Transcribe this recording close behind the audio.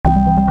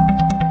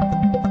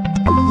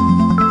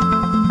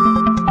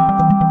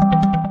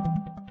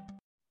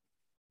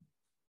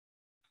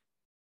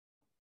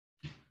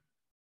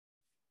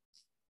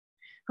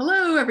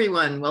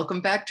everyone.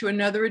 Welcome back to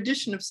another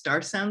edition of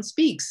Star Sound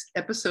Speaks,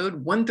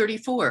 episode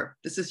 134.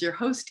 This is your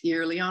host,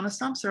 Irliana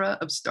Samsara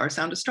of Star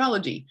Sound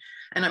Astrology.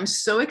 And I'm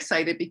so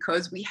excited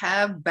because we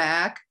have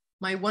back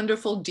my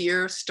wonderful,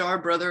 dear star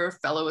brother,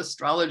 fellow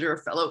astrologer,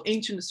 fellow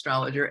ancient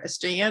astrologer,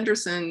 S.J.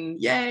 Anderson.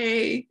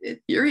 Yay,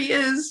 here he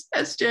is,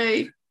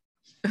 S.J.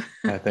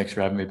 Thanks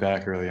for having me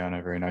back,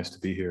 Irliana. Very nice to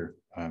be here.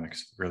 I'm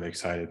really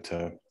excited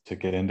to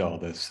get into all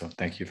this. So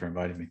thank you for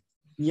inviting me.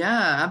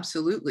 Yeah,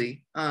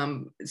 absolutely.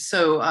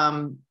 So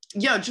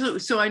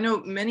I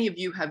know many of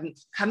you have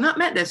not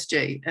met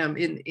SJ.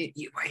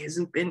 You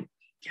haven't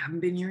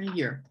been here a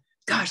year.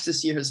 Gosh,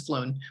 this year has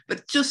flown.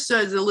 But just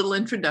as a little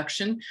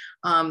introduction,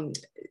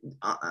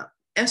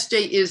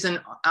 SJ is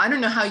I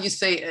don't know how you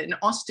say, an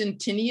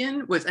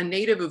Austintinian, was a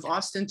native of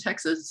Austin,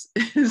 Texas.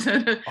 Is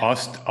that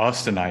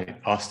Austenite.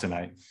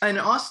 An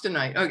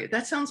Austenite. Okay,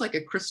 that sounds like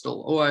a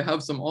crystal. Oh, I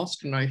have some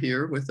Austenite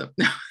here with a.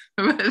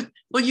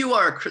 Well, you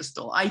are a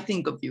crystal. I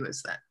think of you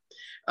as that.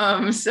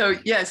 So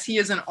yes, he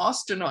is an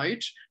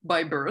Austenite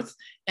by birth,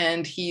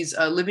 and he's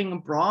living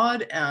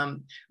abroad.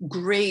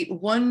 Great,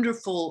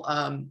 wonderful.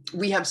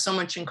 We have so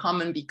much in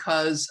common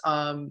because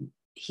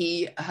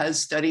he has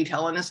studied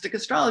Hellenistic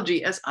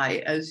astrology. As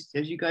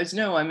you guys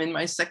know, I'm in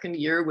my second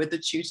year with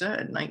Achusa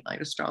at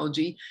Nightlight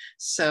Astrology.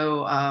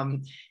 So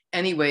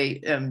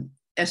anyway.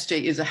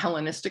 SJ is a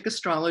Hellenistic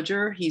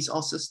astrologer. He's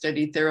also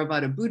studied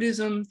Theravada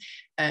Buddhism,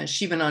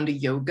 Shivananda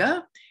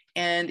Yoga,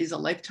 and is a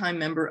lifetime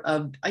member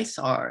of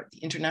ISAR, the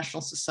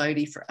International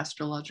Society for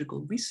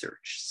Astrological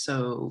Research.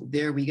 So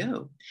there we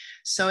go.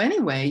 So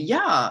anyway,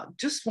 yeah,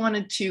 just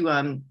wanted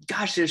to,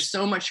 gosh, there's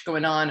so much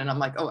going on. And I'm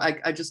like, oh,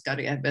 I just got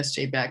to have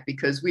SJ back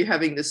because we're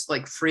having this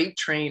like freight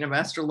train of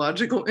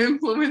astrological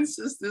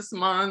influences this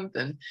month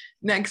and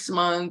next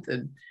month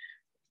and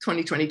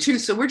 2022.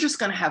 So we're just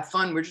going to have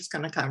fun. We're just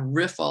going to kind of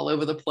riff all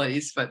over the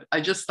place. But I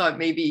just thought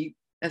maybe,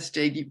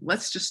 SJ,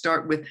 let's just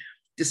start with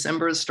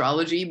December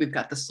astrology. We've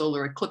got the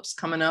solar eclipse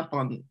coming up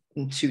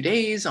in 2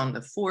 days on the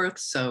 4th.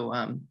 So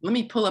let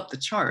me pull up the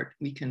chart.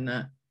 We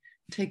can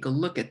take a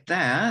look at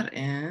that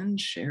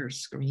and share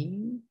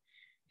screen.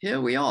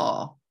 Here we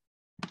are.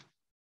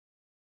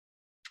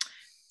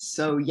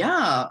 So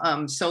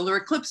yeah, solar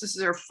eclipse. This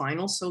is our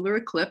final solar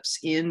eclipse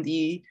in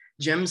the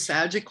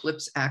Gem-Sag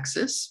eclipse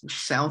axis,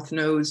 south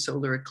node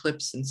solar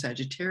eclipse in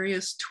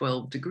Sagittarius,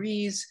 12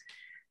 degrees.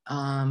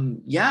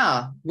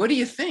 Yeah, what do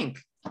you think?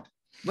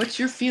 What's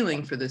your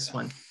feeling for this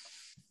one?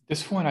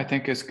 This one I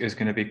think is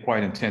going to be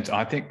quite intense.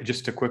 I think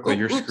just to quickly,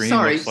 your screen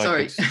looks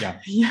like it's, yeah.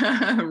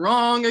 Yeah,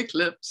 wrong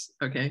eclipse.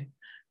 Okay,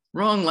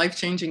 wrong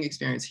life-changing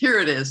experience. Here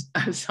it is.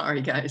 I'm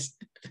sorry, guys.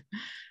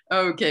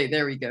 Okay,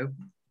 there we go.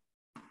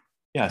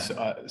 Yes.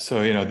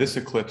 So, this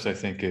eclipse, I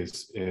think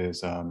is it's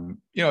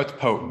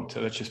potent.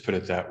 So let's just put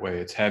it that way.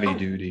 It's heavy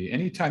duty.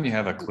 Anytime you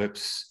have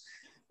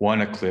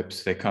one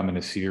eclipse, they come in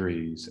a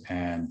series,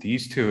 and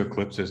these two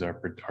eclipses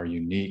are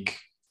unique.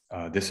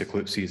 This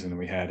eclipse season,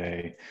 we had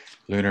a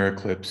lunar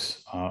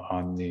eclipse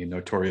on the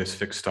notorious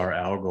fixed star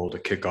Algol to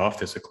kick off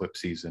this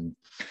eclipse season.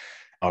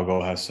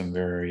 Algol has some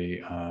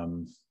very,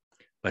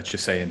 let's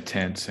just say,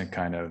 intense and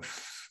kind of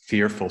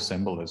fearful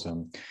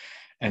symbolism.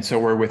 And so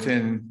we're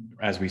within,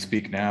 as we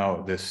speak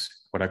now, this,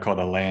 what I call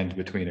the land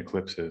between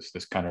eclipses,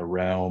 this kind of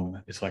realm.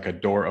 It's like a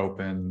door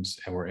opens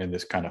and we're in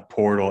this kind of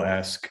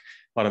portal-esque. A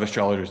lot of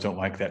astrologers don't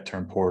like that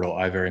term portal.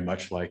 I very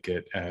much like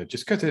it,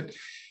 just because it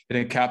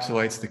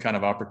encapsulates the kind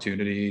of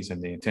opportunities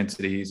and the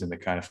intensities and the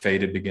kind of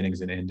faded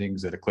beginnings and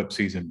endings that eclipse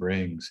season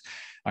brings.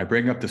 I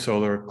bring up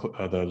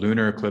the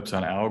lunar eclipse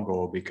on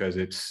Algol because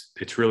it's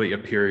really a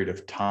period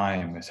of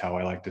time is how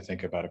I like to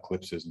think about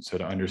eclipses. And so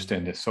to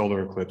understand this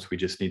solar eclipse, we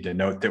just need to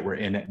note that we're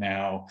in it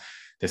now.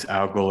 This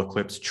Algol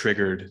eclipse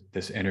triggered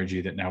this energy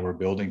that now we're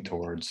building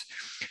towards.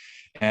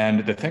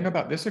 And the thing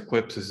about this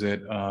eclipse is that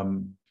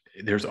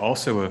there's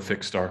also a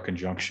fixed star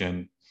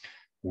conjunction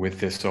with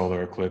this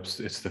solar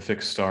eclipse. It's the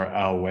fixed star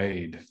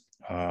Alwade.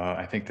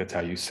 I think that's how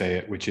you say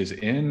it, which is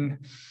in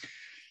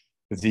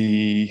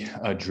the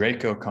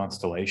Draco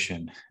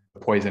constellation, the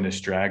poisonous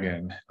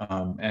dragon.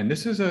 And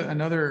this is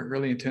another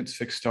really intense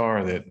fixed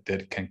star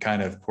that can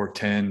kind of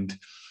portend.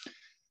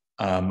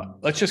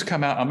 Let's just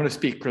come out. I'm going to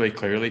speak really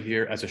clearly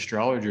here. As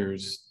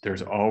astrologers,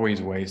 there's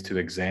always ways to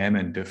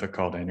examine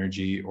difficult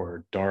energy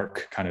or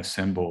dark kind of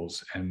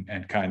symbols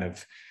and kind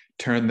of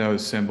turn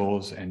those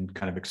symbols and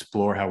kind of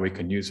explore how we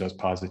can use those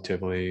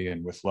positively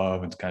and with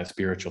love and kind of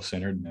spiritual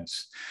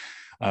centeredness.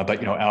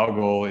 But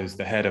Algol is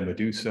the head of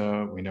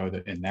Medusa. We know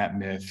that in that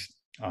myth,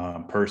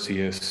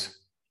 Perseus,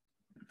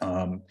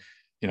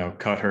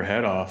 cut her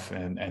head off,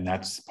 and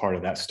that's part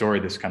of that story.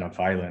 This kind of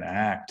violent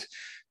act.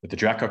 But the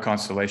Draco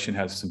constellation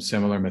has some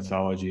similar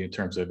mythology in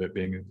terms of it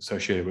being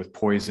associated with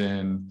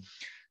poison.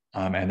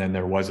 And then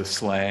there was a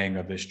slaying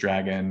of this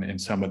dragon in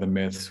some of the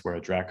myths where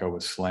a Draco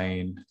was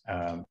slain.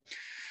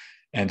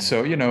 And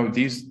so,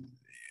 these.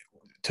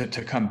 To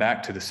come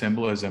back to the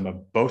symbolism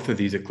of both of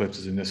these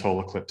eclipses in this whole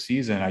eclipse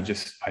season,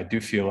 I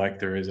do feel like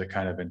there is a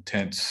kind of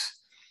intense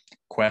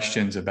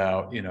questions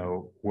about,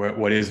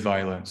 what is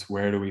violence?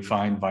 Where do we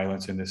find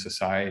violence in this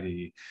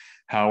society?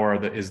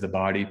 is the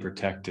body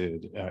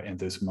protected in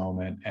this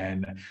moment?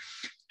 And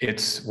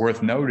it's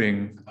worth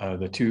noting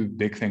the two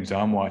big things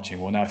I'm watching,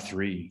 well, now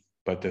three,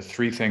 but the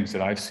three things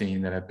that I've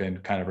seen that have been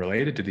kind of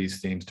related to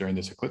these themes during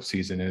this eclipse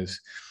season is,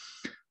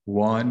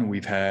 one,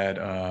 we've had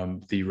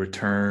the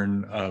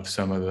return of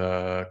some of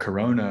the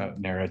corona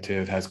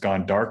narrative has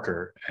gone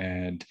darker.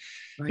 And,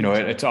 you know,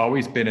 it's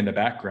always been in the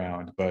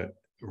background, but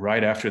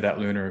right after that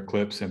lunar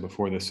eclipse and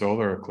before the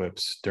solar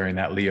eclipse, during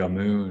that Leo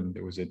moon,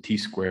 there was a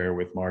T-square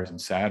with Mars and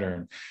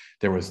Saturn.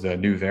 There was the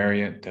new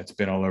variant that's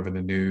been all over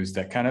the news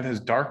that kind of has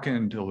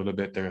darkened a little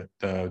bit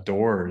the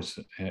doors,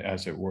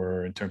 as it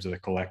were, in terms of the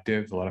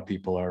collective. A lot of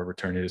people are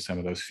returning to some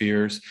of those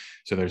fears.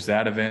 So there's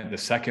that event. The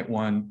second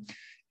one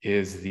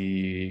is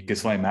the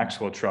Ghislaine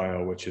Maxwell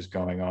trial, which is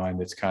going on.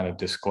 That's kind of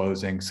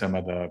disclosing some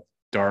of the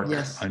dark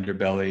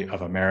underbelly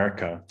of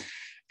America.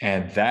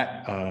 And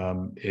that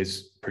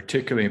is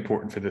particularly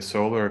important for the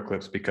solar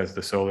eclipse, because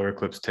the solar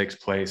eclipse takes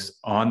place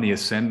on the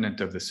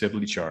ascendant of the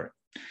Sibley chart,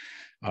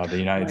 the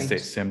United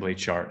States Sibley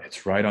chart.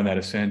 It's right on that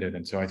ascendant.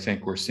 And so I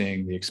think we're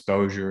seeing the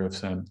exposure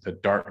of the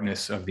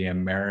darkness of the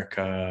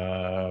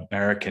American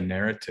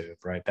narrative,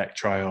 right? That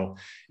trial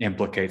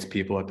implicates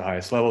people at the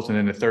highest levels. And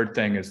then the third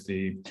thing is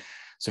the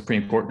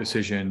Supreme Court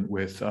decision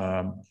with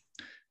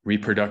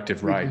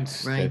reproductive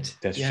rights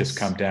that's just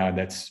come down.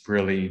 That's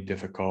really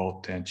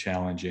difficult and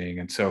challenging.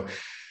 And so,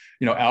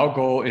 you know,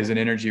 Algol is an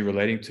energy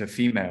relating to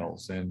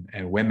females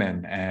and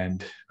women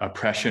and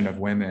oppression of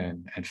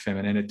women and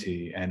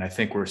femininity. And I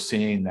think we're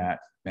seeing that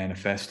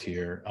manifest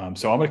here.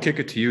 So I'm going to kick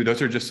it to you.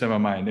 Those are just some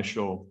of my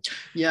initial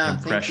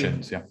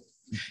impressions.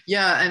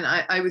 Yeah, and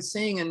I was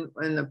saying in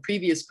the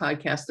previous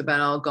podcast about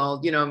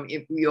Algol, you know,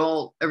 if we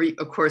all,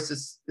 of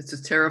course, it's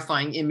a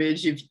terrifying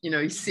image of, you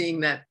know, seeing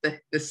that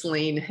the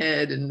slain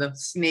head and the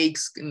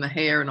snakes and the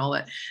hair and all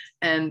that,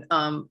 and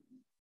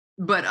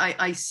but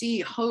I see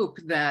hope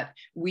that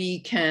we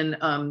can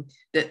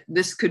that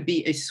this could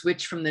be a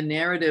switch from the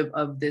narrative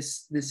of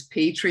this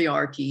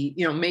patriarchy.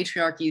 You know,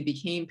 matriarchy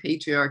became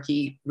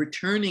patriarchy,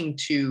 returning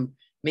to,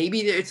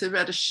 maybe it's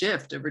about a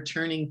shift of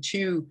returning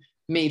to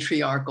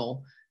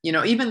matriarchal. You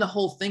know, even the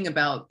whole thing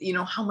about, you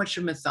know, how much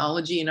of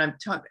mythology, and I've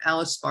talked,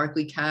 Alice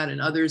Barclay Catt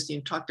and others, you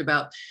know, talked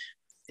about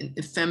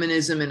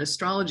feminism and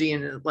astrology,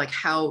 and like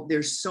how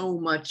there's so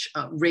much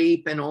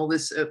rape and all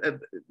this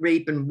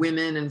rape and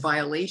women and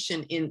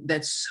violation in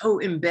that's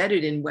so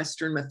embedded in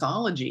Western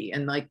mythology.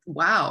 And like,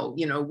 wow,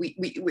 you know,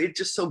 we're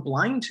just so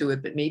blind to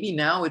it, but maybe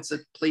now it's a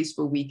place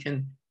where we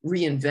can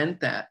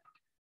reinvent that.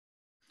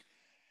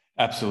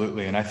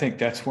 Absolutely. And I think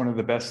that's one of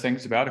the best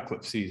things about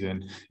eclipse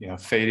season, you know,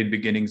 faded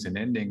beginnings and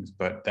endings,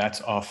 but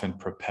that's often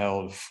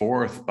propelled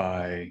forth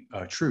by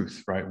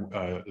truth, right?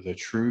 The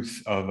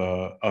truth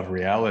of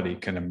reality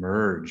can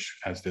emerge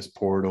as this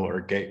portal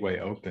or gateway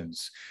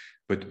opens,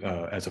 but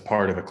as a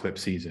part of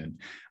eclipse season.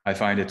 I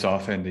find it's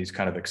often these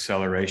kind of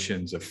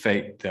accelerations of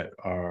fate that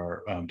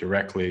are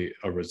directly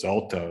a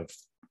result of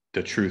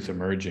the truth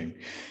emerging.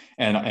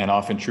 And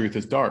often truth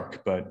is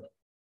dark, but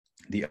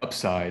the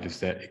upside is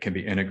that it can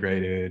be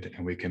integrated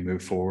and we can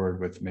move forward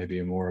with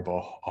maybe more of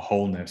a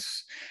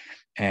wholeness.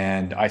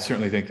 And I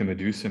certainly think the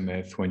Medusa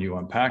myth, when you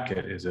unpack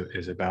it,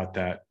 is about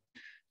that,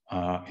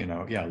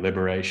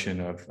 liberation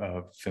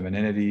of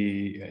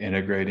femininity,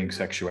 integrating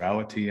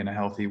sexuality in a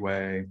healthy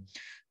way.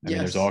 I mean,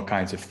 there's all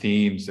kinds of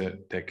themes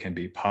that can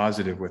be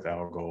positive with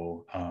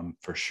Algol,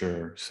 for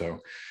sure. So,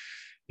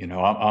 you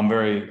know, I'm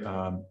very,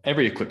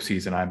 every eclipse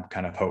season, I'm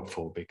kind of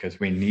hopeful because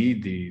we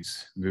need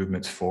these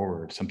movements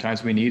forward.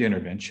 Sometimes we need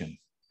intervention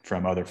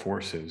from other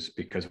forces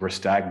because we're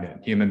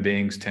stagnant. Human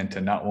beings tend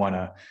to not want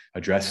to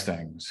address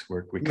things.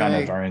 We kind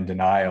of are in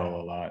denial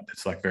a lot.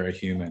 It's like very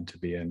human to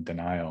be in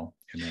denial.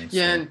 You know,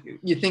 yeah, so. And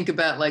you think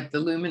about like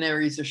the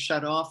luminaries are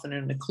shut off in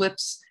an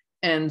eclipse.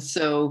 And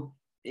so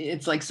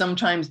it's like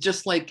sometimes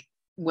just like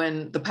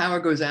when the power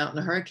goes out in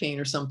a hurricane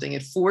or something,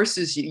 it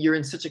forces you, you're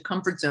in such a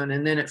comfort zone,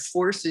 and then it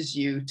forces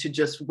you to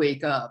just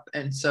wake up.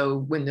 And so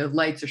when the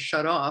lights are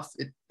shut off,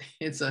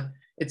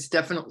 it's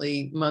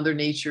definitely Mother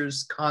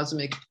Nature's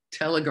cosmic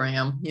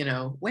telegram, you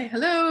know, wait,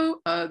 hello,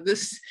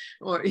 this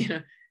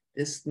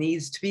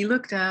needs to be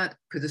looked at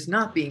because it's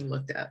not being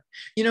looked at.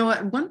 You know,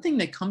 one thing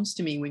that comes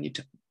to me when you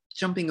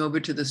jumping over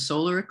to the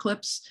solar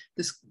eclipse,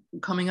 this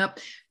coming up,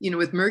 you know,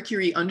 with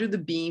Mercury under the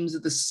beams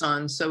of the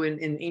sun. So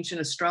in ancient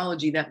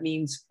astrology, that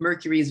means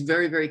Mercury is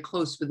very, very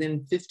close,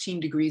 within 15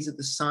 degrees of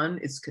the sun.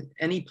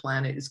 Any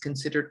planet is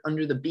considered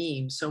under the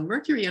beams. So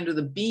Mercury under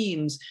the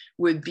beams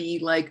would be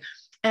like,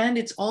 and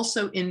it's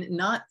also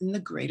not in the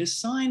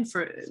greatest sign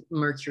for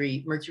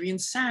Mercury in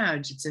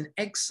Sag. It's in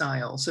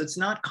exile. So it's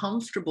not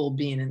comfortable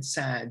being in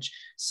Sag.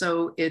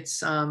 So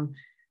it's,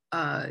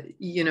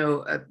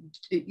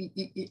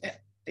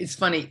 it's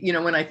funny, you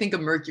know, when I think of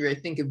Mercury, I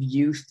think of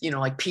youth, you know,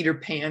 like Peter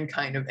Pan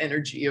kind of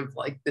energy of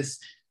like this,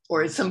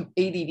 or some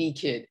ADD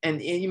kid.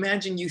 And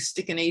imagine you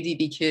stick an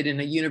ADD kid in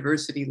a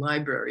university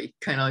library,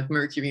 kind of like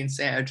Mercury and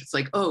Sag. It's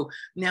like, oh,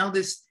 now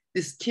this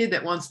this kid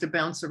that wants to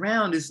bounce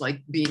around is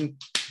like being,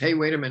 hey,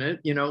 wait a minute,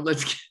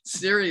 let's get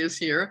serious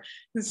here.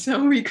 And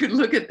so we could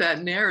look at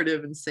that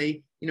narrative and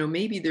say,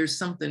 maybe there's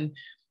something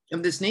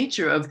of this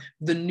nature of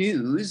the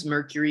news,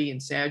 Mercury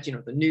and Sag,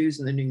 the news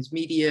and the news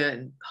media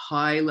and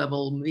high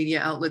level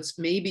media outlets.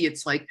 Maybe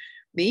it's like,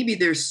 maybe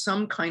there's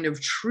some kind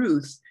of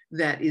truth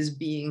that is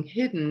being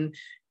hidden.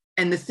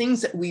 And the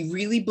things that we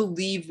really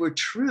believe were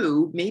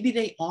true, maybe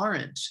they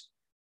aren't.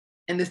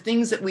 And the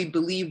things that we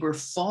believe were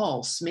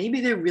false,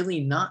 maybe they're really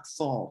not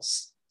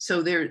false.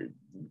 So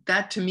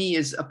that to me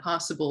is a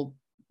possible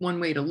one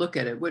way to look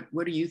at it.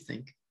 What do you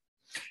think?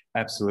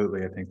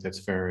 Absolutely. I think that's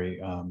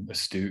very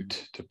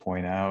astute to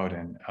point out.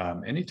 And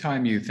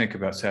anytime you think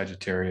about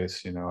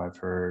Sagittarius, I've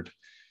heard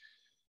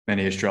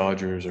many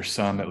astrologers, or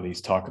some at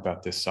least, talk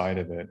about this side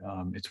of it.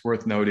 It's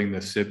worth noting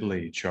the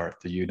Sibley chart,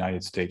 the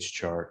United States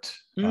chart.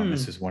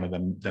 This is one of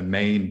the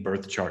main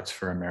birth charts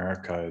for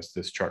America, is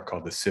this chart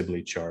called the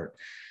Sibley chart.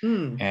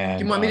 And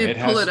do you want me to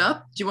pull it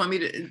up? Do you want me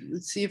to,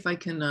 let's see if I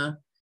can?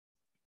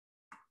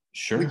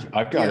 Sure,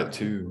 I've got it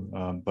too.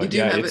 But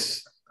yeah,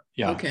 it's,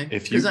 yeah. Okay.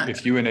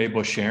 If you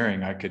enable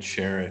sharing, I could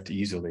share it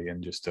easily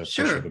and just push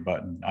of a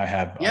button. I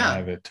have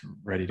it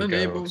ready to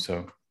go.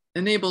 So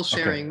enable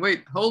sharing. Okay.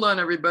 Wait, hold on,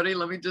 everybody.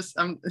 Let me just.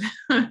 I'm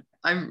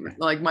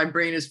like, my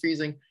brain is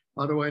freezing.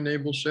 How do I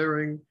enable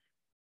sharing?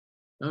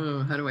 Oh,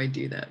 how do I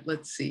do that?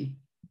 Let's see.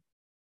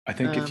 I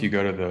think if you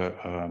go to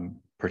the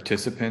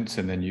participants,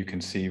 and then you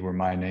can see where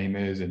my name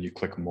is, and you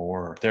click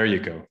more. There you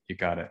go. You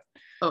got it.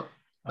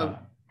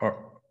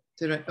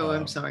 Did I? Oh,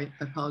 I'm sorry.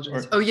 I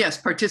apologize. Oh, yes,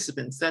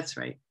 participants. That's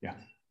right. Yeah.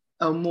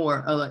 Oh,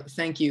 more. Oh,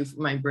 thank you.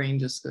 My brain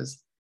just goes,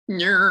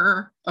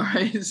 Nyeh. All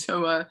right.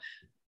 So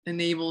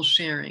enable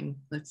sharing.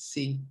 Let's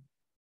see.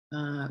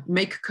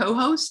 Make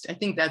co-host. I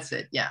think that's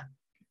it. Yeah.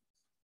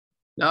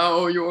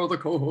 Now you're the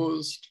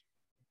co-host.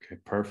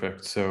 Okay,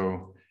 perfect.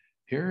 So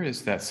here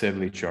is that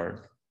Sibley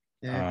chart.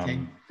 Okay.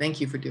 Thank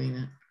you for doing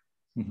that.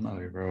 Oh,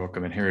 you're very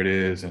welcome. And here it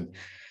is. And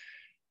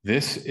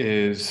this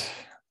is...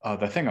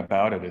 the thing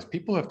about it is,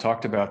 people have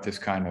talked about this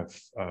kind of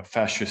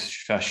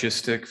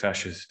fascistic,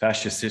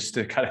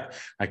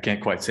 I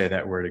can't quite say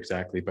that word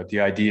exactly, but the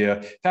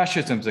idea,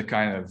 fascism is a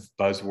kind of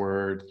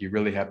buzzword. You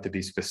really have to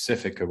be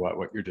specific about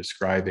what you're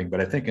describing. But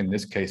I think in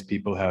this case,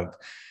 people have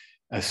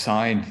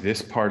assigned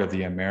this part of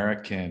the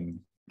American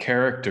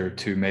character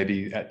to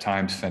maybe at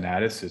times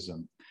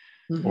fanaticism,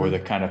 or the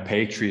kind of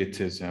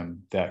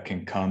patriotism that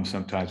can come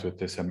sometimes with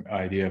this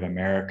idea of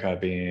America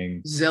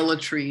being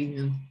zealotry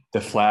and the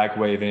flag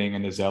waving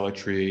and the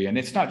zealotry. And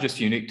it's not just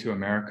unique to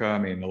America. I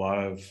mean, a lot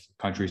of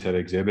countries have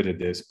exhibited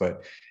this,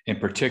 but in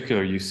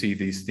particular, you see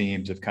these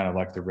themes of kind of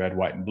like the red,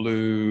 white, and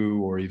blue,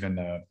 or even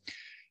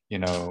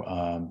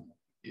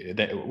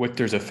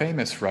there's a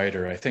famous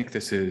writer, I think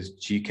this is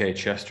G.K.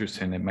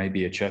 Chesterton, it might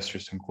be a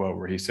Chesterton quote,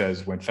 where he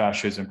says, when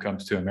fascism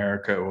comes to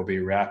America, it will be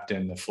wrapped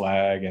in the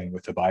flag and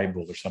with the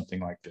Bible, or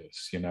something like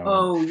this,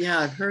 Oh, yeah,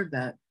 I've heard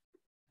that.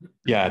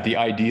 Yeah, the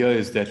idea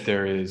is that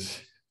there is,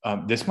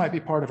 this might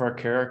be part of our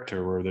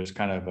character, where there's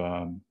kind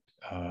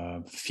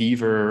of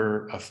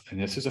fever,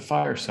 and this is a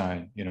fire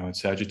sign, and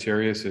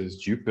Sagittarius is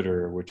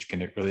Jupiter, which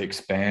can really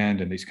expand,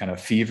 and these kind of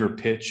fever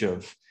pitch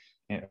of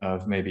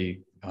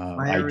maybe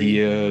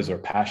ideas or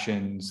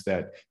passions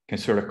that can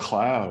sort of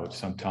cloud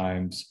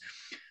sometimes.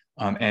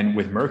 And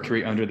with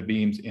Mercury under the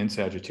beams in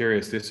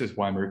Sagittarius, this is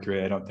why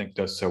Mercury, I don't think,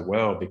 does so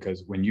well,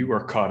 because when you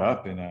are caught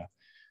up in a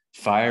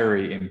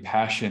fiery,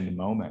 impassioned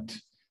moment,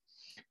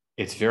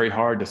 it's very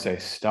hard to say,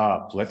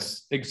 stop,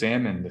 let's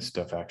examine this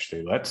stuff.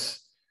 Actually,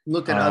 let's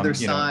look at other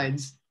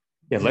sides.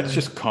 Let's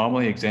just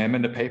calmly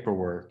examine the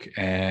paperwork,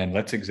 and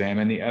let's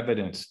examine the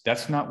evidence.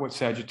 That's not what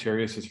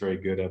Sagittarius is very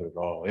good at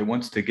all. It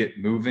wants to get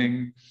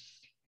moving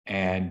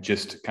and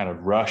just kind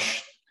of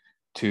rush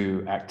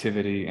to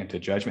activity and to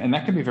judgment. And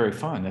that can be very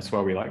fun. That's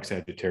why we like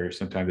Sagittarius.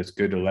 Sometimes it's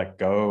good to let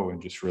go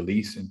and just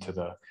release into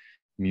the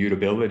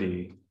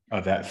mutability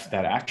of that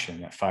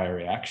action, that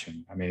fiery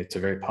action. I mean, it's a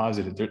very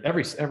positive,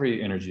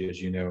 every energy,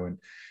 as you know, and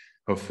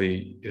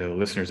hopefully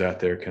listeners out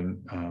there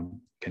can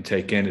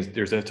take in,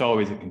 it's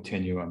always a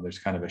continuum. There's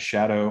kind of a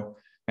shadow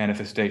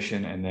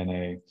manifestation, and then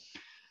a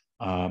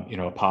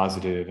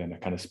positive and a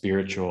kind of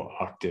spiritual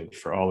octave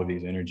for all of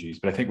these energies.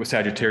 But I think with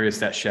Sagittarius,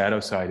 that shadow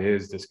side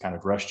is this kind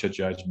of rush to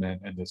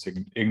judgment and this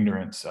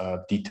ignorance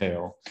of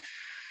detail.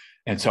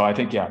 And so I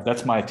think,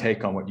 that's my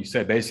take on what you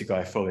said. Basically,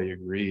 I fully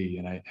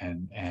agree.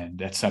 And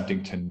that's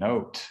something to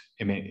note.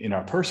 I mean, in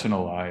our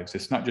personal lives,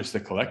 it's not just the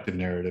collective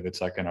narrative. It's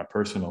like in our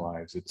personal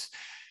lives,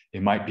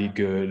 it might be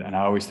good. And I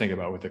always think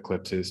about with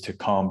eclipses to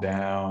calm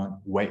down,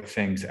 wait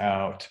things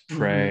out,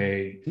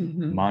 pray,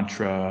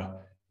 mantra,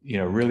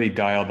 really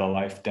dial the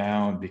life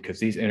down, because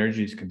these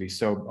energies can be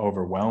so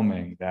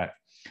overwhelming that,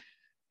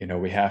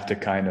 we have to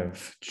kind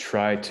of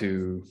try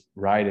to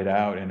ride it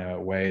out in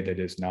a way that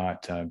is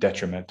not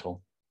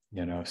detrimental,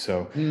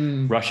 so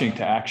rushing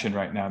to action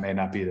right now may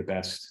not be the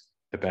best,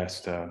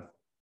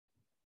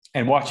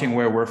 and watching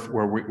where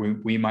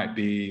we might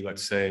be,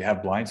 let's say,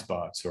 have blind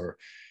spots, or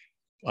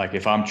like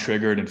if I'm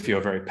triggered and feel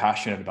very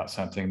passionate about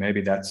something,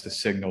 maybe that's the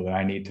signal that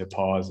I need to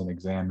pause and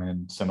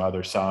examine some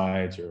other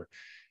sides, or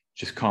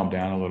just calm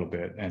down a little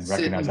bit and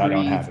recognize I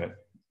don't have it.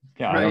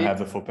 Yeah, I don't have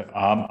the full.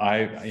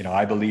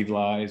 I believe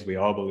lies. We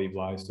all believe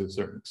lies to a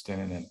certain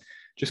extent, and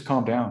just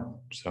calm down.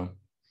 So.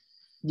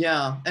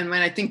 Yeah. And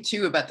when I think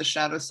too about the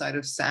shadow side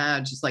of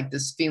Sag, it's like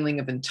this feeling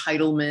of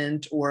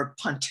entitlement or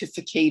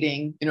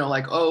pontificating,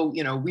 like, oh,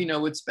 we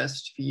know what's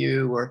best for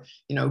you, or,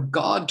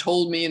 God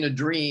told me in a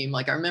dream.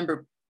 Like I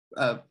remember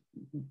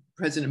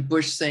President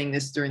Bush saying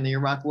this during the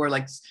Iraq War,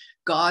 like,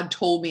 God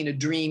told me in a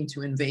dream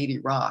to invade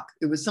Iraq.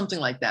 It was something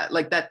like that.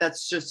 Like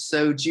that's just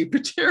so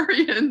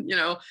Jupiterian,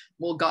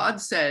 well,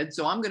 God said,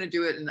 so I'm going to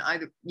do it. And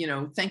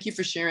thank you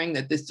for sharing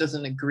that this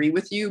doesn't agree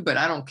with you, but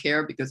I don't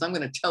care, because I'm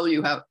going to tell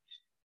you how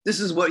this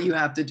is what you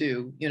have to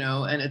do,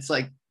 and it's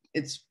like,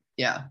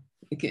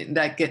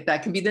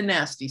 that can be the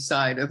nasty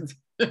side of,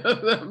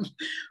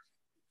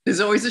 there's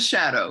always a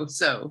shadow.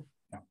 So,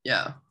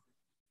 yeah.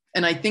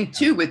 And I think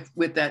too,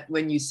 with that,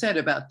 when you said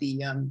about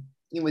the,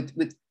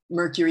 with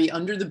Mercury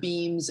under the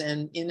beams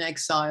and in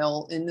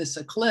exile in this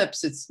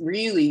eclipse, it's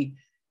really,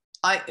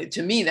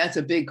 to me, that's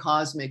a big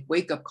cosmic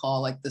wake-up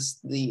call. Like this,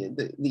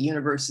 the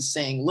universe is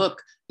saying,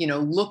 look,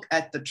 look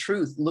at the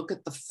truth, look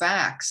at the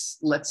facts.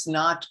 Let's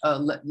not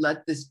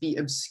let this be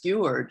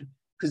obscured,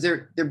 because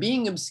they're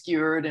being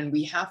obscured, and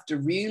we have to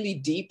really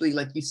deeply,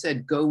 like you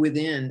said, go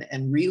within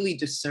and really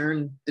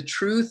discern the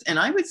truth. And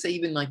I would say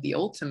even like the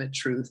ultimate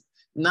truth,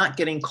 not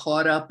getting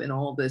caught up in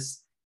all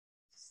this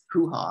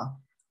hoo-ha.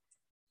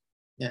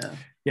 Yeah.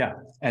 Yeah.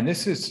 And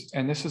this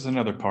is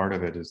another part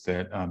of it, is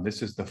that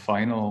this is the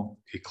final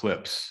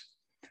eclipse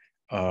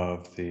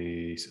of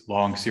the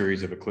long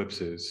series of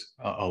eclipses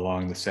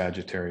along the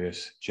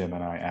Sagittarius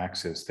Gemini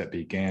axis that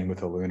began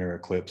with a lunar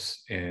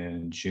eclipse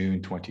in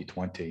June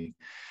 2020.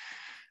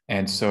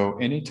 And so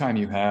anytime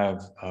you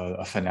have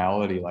a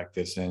finality like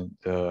this, and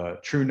the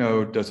true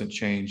node doesn't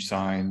change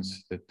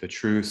signs, that the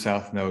true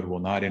south node will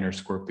not enter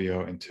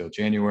Scorpio until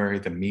January.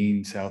 The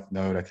mean south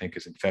node, I think,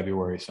 is in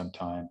February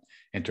sometime,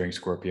 entering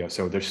Scorpio.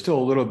 So there's still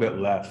a little bit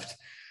left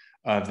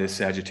of this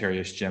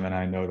Sagittarius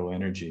Gemini nodal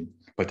energy,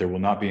 but there will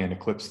not be an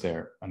eclipse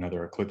there,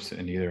 another eclipse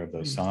in either of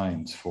those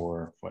signs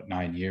for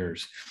 9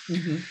 years.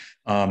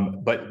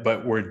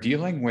 But we're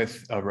dealing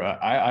with,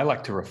 I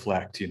like to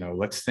reflect,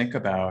 let's think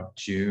about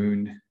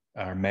June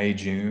or May,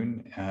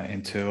 June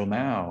until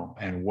now.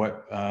 And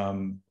what,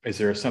 is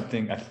there a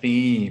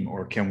theme,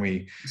 or can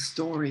we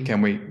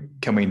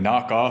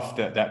knock off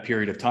that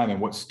period of time,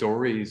 and what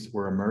stories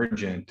were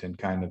emergent and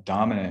kind of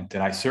dominant?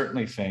 And I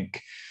certainly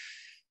think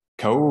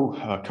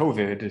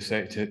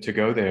COVID, to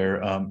go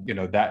there,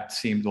 that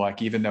seemed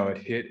like, even though it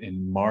hit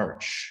in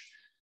March,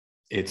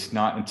 it's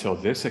not until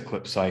this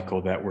eclipse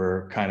cycle that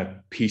we're kind of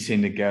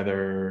piecing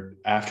together,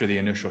 after the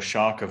initial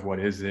shock of what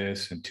is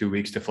this, and 2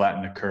 weeks to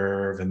flatten the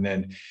curve. And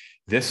then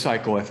this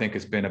cycle, I think,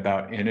 has been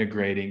about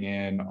integrating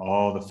in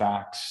all the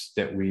facts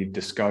that we've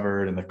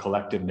discovered and the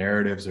collective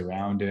narratives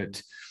around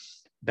it.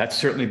 That's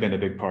certainly been a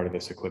big part of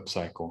this eclipse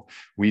cycle.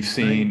 We've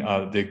seen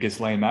the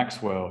Ghislaine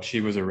Maxwell,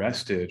 she was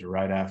arrested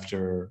right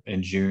after,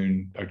 in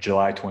June or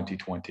July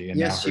 2020, and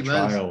now her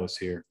trial is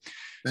here.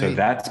 Right. So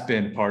that's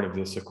been part of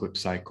this eclipse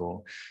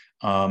cycle.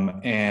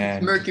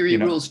 And Mercury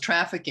rules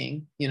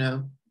trafficking,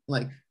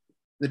 like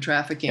the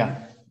trafficking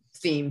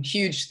theme,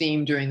 huge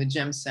theme during the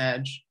Gem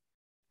Sag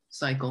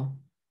cycle.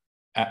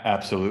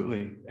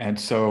 Absolutely. And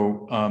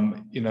so,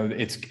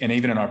 and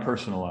even in our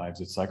personal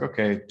lives, it's like,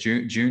 okay,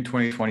 June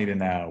 2020 to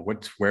now,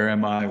 where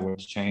am I?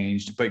 What's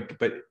changed? But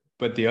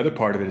the other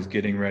part of it is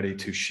getting ready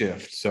to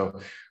shift.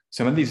 So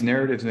some of these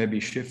narratives may be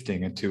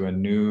shifting into a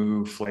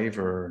new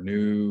flavor,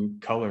 new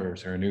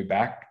colors, or a new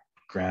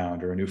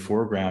background, or a new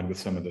foreground with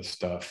some of this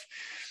stuff.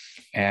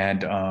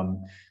 And,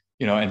 and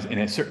at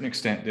a certain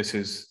extent, this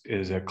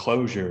is a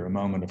closure, a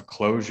moment of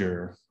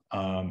closure,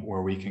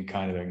 where we can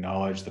kind of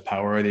acknowledge the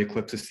power of the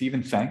eclipses,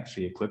 even thank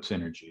the eclipse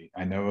energy.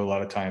 I know a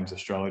lot of times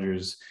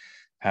astrologers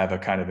have a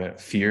kind of a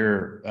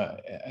fear,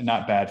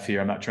 not bad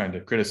fear, I'm not trying to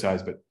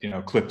criticize, but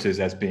eclipses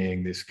as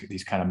being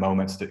these kind of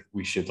moments that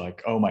we should,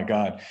 like, oh my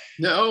God.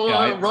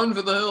 No, run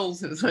for the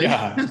hills. It's like,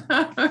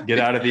 get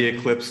out of the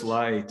eclipse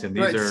light. And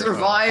these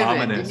are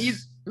ominous.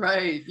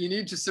 You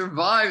need to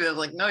survive it.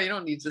 Like, no, you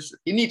don't need to,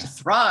 you need to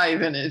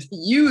thrive in it,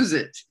 use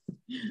it.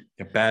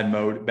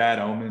 Bad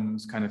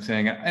omens kind of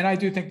thing. And I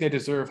do think they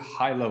deserve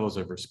high levels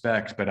of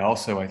respect, but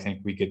also I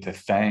think we get to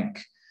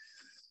thank,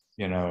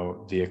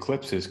 the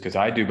eclipses, because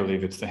I do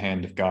believe it's the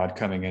hand of God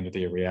coming into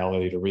the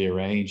reality to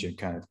rearrange and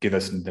kind of give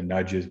us the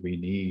nudges we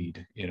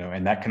need,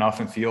 and that can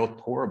often feel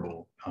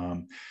horrible,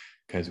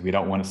 because we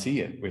don't want to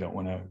see it. We don't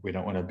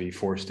want to be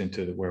forced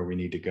into where we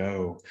need to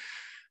go.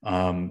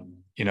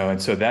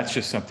 And so that's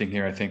just something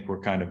here. I think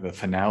we're kind of a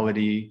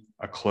finality,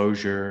 a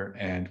closure,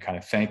 and kind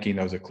of thanking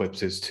those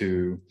eclipses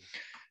to,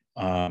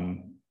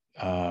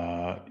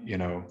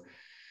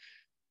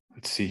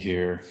 let's see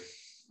here,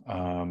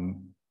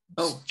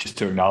 just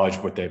to acknowledge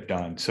what they've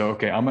done. So,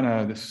 okay, I'm going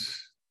to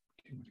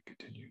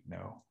continue.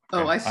 No.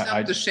 Okay. I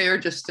stopped to share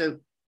just to,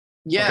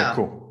 Okay,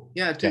 cool.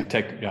 Yeah.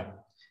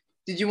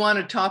 did you want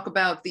to talk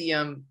about the,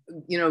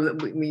 you know,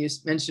 when you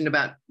mentioned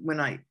about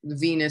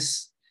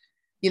Venus,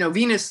 you know,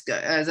 Venus,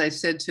 as I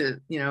said to,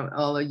 you know,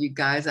 all of you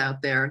guys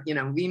out there, you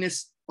know,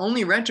 Venus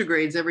only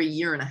retrogrades every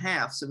year and a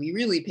half. So we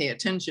really pay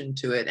attention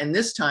to it. And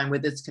this time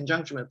with its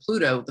conjunction with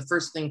Pluto, the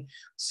first thing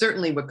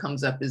certainly what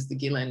comes up is the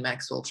Ghislaine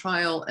Maxwell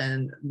trial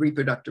and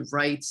reproductive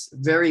rights,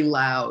 very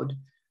loud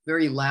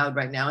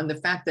right now. And the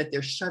fact that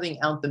they're shutting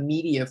out the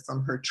media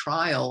from her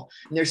trial,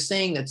 and they're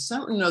saying that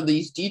some of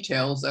these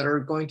details that are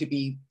going to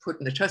be put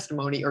in the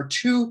testimony are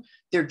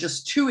they're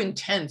just too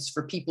intense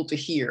for people to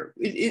hear.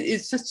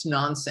 It's just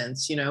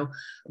nonsense, you know.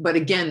 But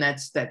again,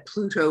 that's that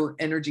Pluto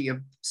energy of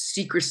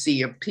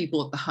secrecy, of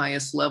people at the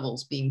highest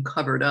levels being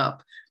covered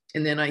up.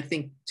 And then I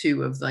think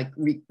too of like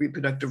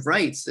reproductive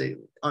rights.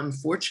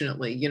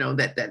 Unfortunately, you know,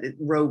 that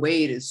Roe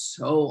Wade is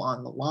so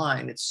on the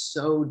line. It's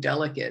so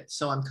delicate.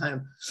 So I'm kind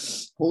of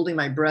holding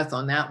my breath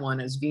on that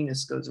one as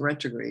Venus goes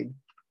retrograde.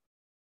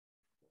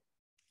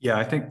 Yeah,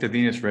 I think the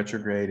Venus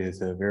retrograde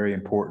is a very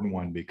important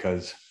one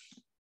because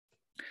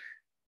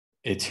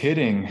it's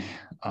hitting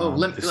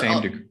the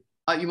same degree.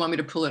 You want me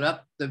to pull it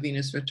up, the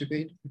Venus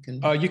retrograde?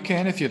 You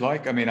can if you'd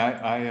like. I mean,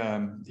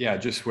 yeah,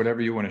 just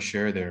whatever you want to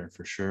share there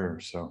for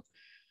sure. So.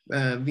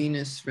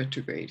 Venus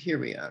retrograde. Here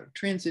we are.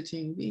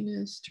 Transiting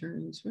Venus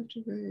turns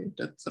retrograde.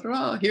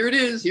 Here it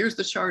is. Here's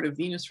the chart of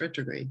Venus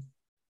retrograde.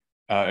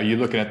 Are you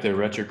looking at the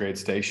retrograde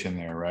station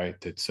there, right?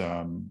 It's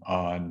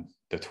on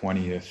the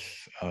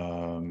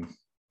 20th.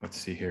 Let's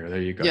see here.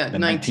 There you go. Yeah, the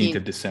 19th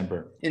of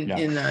December. In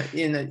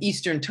the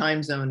Eastern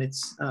time zone,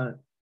 it's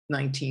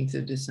 19th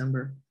of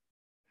December.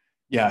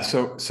 Yeah.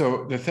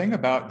 So the thing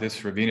about this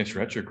for Venus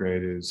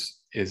retrograde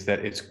is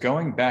that it's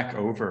going back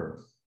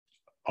over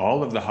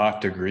all of the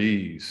hot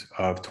degrees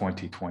of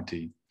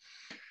 2020.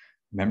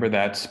 Remember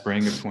that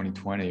spring of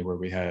 2020 where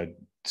we had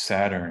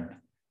Saturn,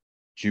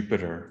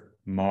 Jupiter,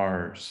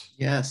 Mars,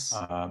 yes,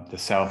 the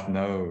South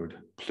Node,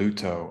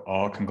 Pluto,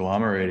 all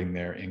conglomerating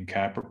there in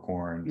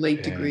Capricorn.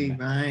 Late degree,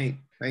 right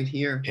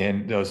here.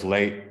 In those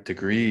late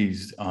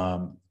degrees.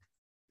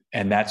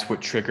 And that's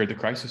what triggered the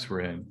crisis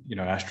we're in, you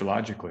know,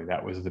 astrologically.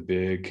 That was the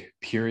big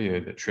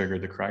period that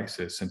triggered the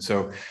crisis. And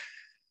so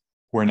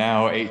we're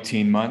now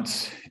 18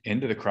 months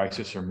into the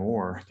crisis or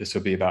more. This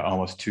will be about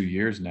almost 2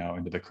 years now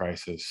into the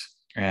crisis.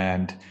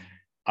 And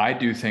I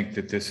do think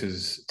that this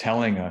is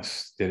telling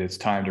us that it's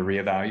time to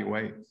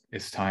reevaluate.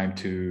 It's time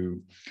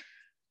to,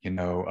 you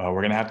know,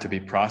 we're going to have to be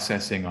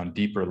processing on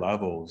deeper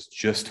levels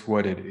just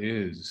what it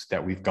is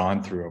that we've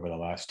gone through over the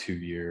last 2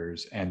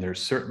 years. And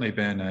there's certainly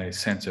been a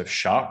sense of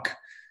shock.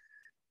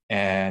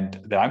 And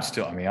that I'm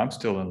still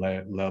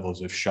in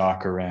levels of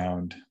shock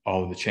around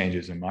all of the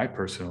changes in my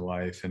personal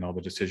life and all the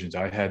decisions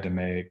I had to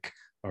make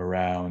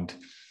around,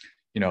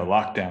 you know,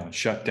 lockdowns,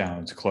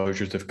 shutdowns,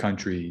 closures of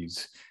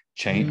countries,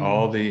 change,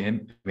 all the,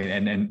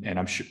 and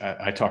I'm sure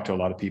I talk to a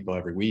lot of people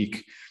every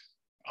week.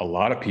 A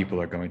lot of people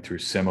are going through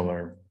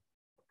similar,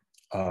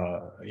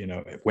 you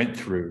know, went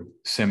through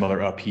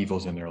similar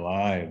upheavals in their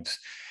lives.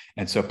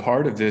 And so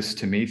part of this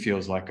to me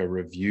feels like a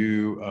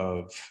review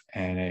of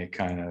and a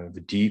kind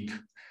of deep,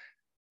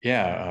 you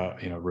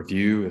know,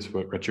 review is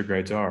what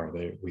retrogrades are.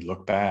 We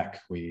look back,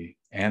 we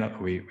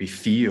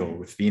feel.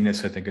 With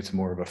Venus, I think it's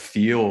more of a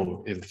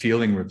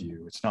feeling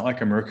review. It's not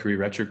like a Mercury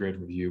retrograde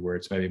review where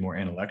it's maybe more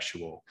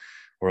intellectual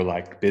or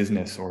like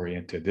business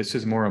oriented. This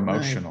is more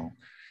emotional,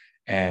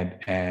 right.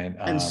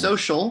 and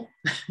social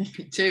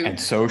too. And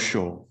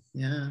social.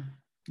 Yeah.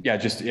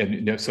 Just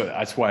you know, so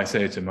that's why I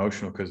say it's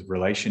emotional, because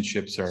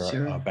relationships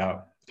are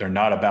about. They're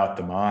not about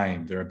the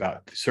mind. They're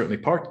about, certainly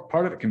part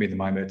of it can be the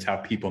mind, but it's how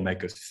people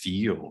make us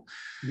feel.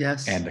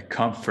 Yes. And the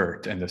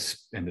comfort and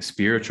the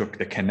spiritual,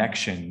 the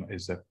connection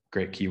is a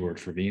great keyword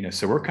for Venus.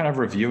 So we're kind of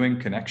reviewing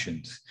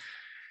connections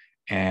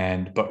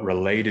but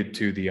related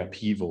to the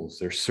upheavals.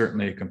 There's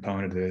certainly a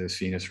component of this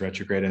Venus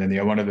retrograde. And then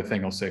the one other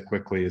thing I'll say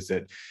quickly is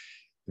that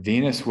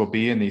Venus will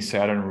be in these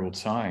Saturn ruled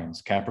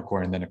signs,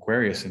 Capricorn and then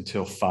Aquarius,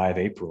 until 5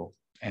 April.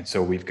 And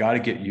so we've got to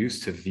get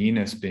used to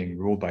Venus being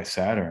ruled by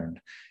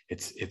Saturn.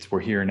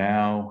 We're here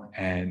now,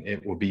 and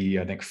it will be,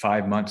 I think,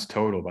 5 months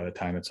total by the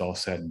time it's all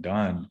said and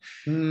done.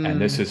 And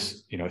this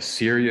is, you know,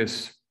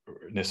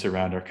 seriousness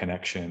around our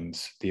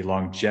connections, the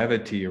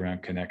longevity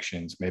around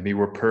connections. Maybe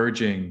we're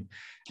purging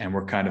and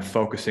we're kind of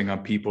focusing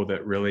on people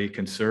that really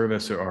can serve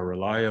us or are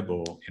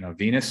reliable. You know,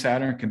 Venus,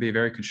 Saturn can be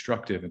very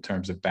constructive in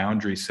terms of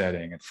boundary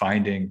setting and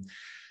finding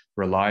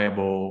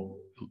reliable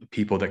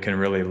people that can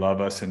really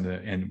love us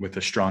and with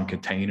a strong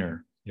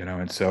container. You know,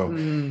 and so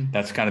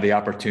that's kind of the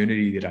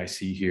opportunity that I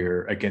see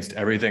here against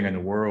everything in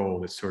the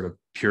world. It's sort of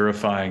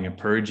purifying and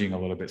purging a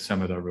little bit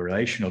some of the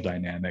relational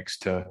dynamics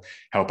to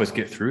help us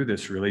get through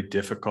this really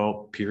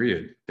difficult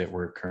period that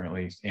we're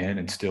currently in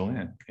and still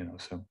in, you know,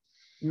 so.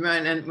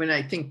 Right. And when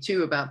I think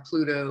too about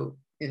Pluto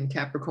in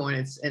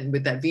Capricorn, and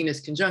with that Venus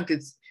conjunct,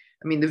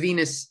 the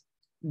Venus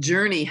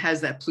journey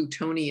has that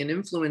Plutonian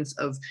influence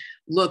of,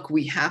 look,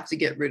 we have to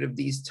get rid of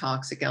these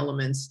toxic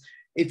elements.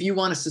 If you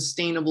want a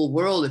sustainable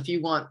world, if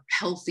you want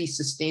healthy,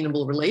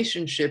 sustainable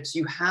relationships,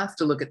 you have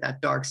to look at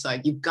that dark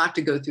side. You've got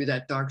to go through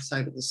that dark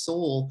side of the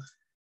soul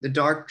the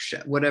dark,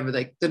 whatever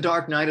the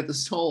dark night of the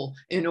soul,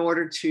 in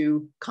order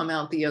to come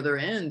out the other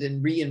end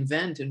and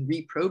reinvent and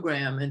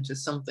reprogram into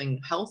something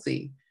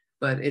healthy.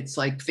 But it's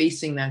like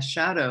facing that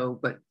shadow,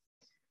 but,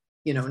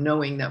 you know,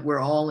 knowing that we're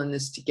all in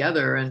this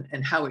together,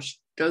 and how it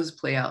does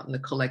play out in the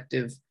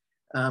collective.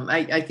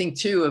 I think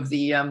too of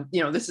the,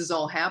 you know, this is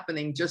all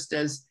happening just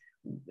as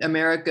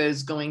America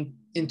is going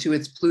into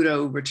its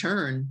Pluto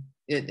return,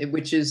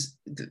 which is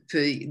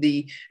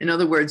in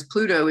other words,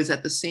 Pluto is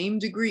at the same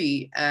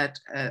degree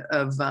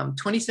of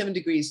 27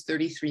 degrees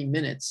 33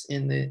 minutes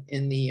in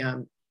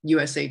the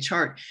USA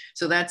chart.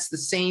 So that's the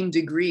same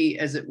degree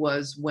as it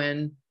was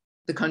when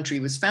the country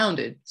was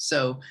founded.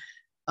 So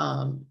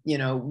you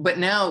know, but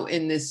now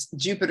in this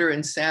Jupiter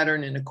and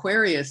Saturn and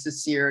Aquarius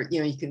this year,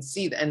 you know, you can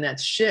see that, and that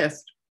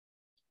shift,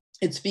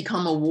 it's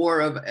become a war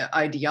of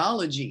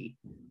ideology,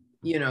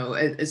 you know,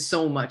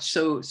 so much,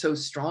 so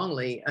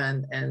strongly.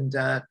 And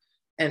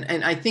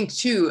I think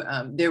too,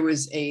 there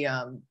was a,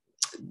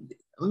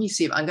 let me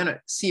see if I'm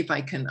gonna see if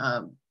I can,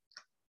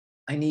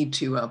 I need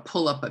to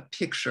pull up a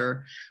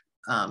picture,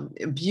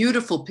 a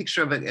beautiful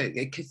picture of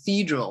a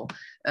cathedral.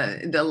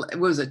 It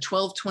was a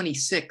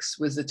 1226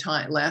 was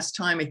the last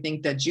time I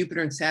think that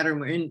Jupiter and Saturn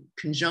were in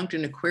conjunct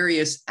in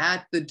Aquarius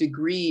at the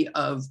degree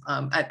of,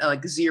 at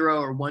like 0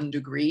 or 1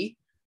 degree.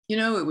 You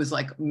know, it was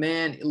like,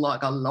 man,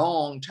 like a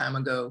long time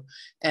ago.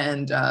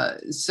 And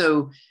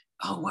so,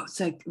 oh, what's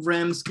that?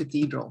 Reims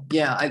Cathedral.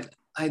 Yeah,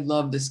 I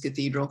love this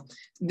cathedral.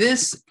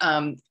 This,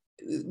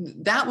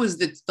 that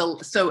was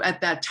so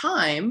at that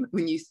time,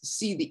 when you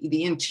see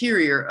the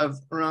interior of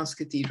Reims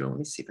Cathedral, let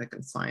me see if I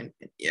can find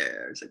it. Yeah,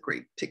 there's a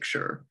great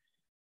picture.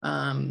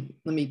 Let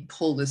me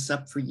pull this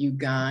up for you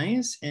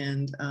guys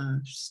and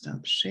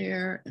stop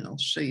share, and I'll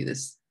show you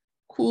this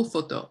cool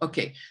photo.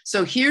 Okay,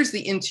 so here's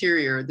the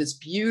interior, this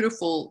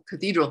beautiful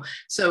cathedral.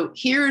 So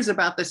here's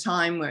about the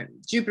time when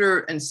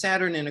Jupiter and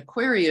Saturn in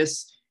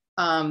Aquarius,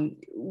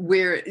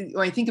 where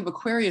when I think of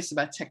Aquarius,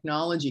 about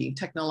technology,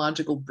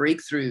 technological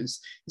breakthroughs.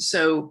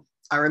 So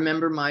I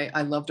remember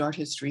I loved art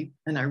history,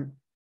 and I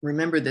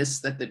remember this,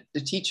 that the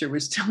teacher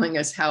was telling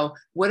us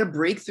what a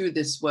breakthrough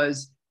this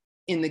was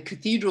in the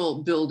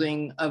cathedral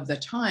building of the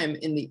time,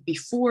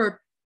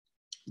 before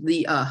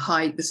the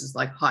this is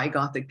like high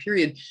Gothic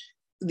period,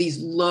 these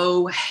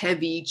low,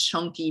 heavy,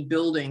 chunky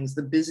buildings,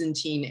 the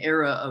Byzantine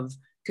era of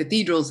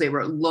cathedrals, they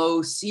were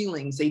low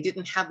ceilings. They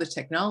didn't have the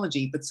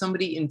technology, but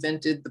somebody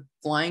invented the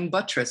flying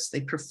buttress.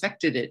 They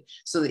perfected it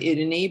so that it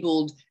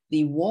enabled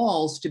the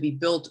walls to be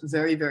built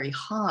very, very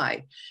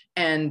high,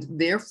 and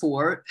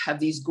therefore have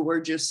these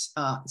gorgeous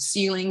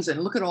ceilings.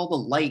 And look at all the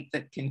light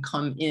that can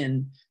come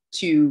in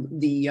to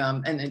the,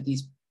 and then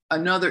these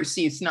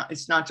see,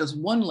 it's not just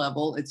one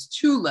level, it's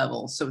 2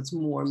 levels. So it's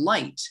more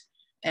light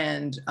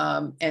and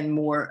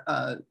more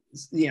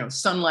you know,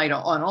 sunlight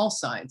on all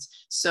sides.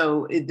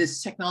 So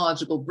this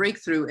technological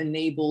breakthrough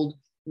enabled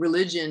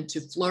religion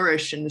to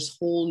flourish in this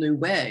whole new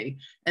way.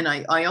 And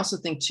I also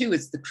think too,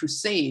 it's the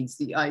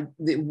Crusades,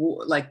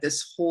 like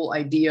this whole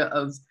idea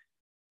of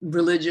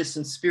religious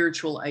and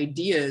spiritual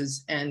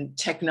ideas, and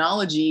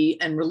technology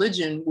and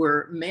religion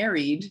were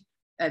married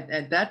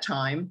at that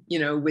time, you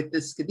know, with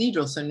this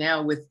cathedral. So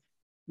now with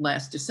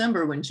last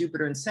December, when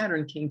Jupiter and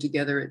Saturn came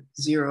together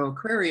at 0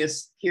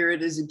 Aquarius, here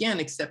it is again,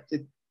 except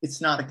it's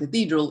not a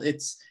cathedral.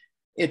 It's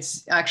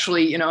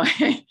actually, you know,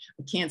 I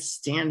can't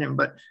stand him,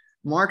 but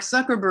Mark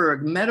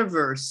Zuckerberg,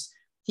 Metaverse.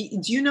 Do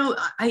you know,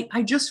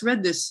 I just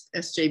read this,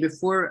 SJ,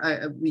 before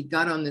we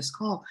got on this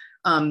call,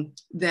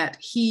 that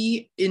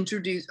he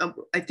introduced,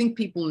 I think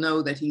people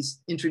know that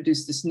he's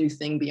introduced this new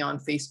thing beyond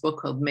Facebook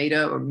called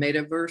Meta or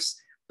Metaverse,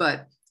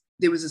 but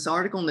there was this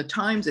article in the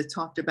Times that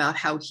talked about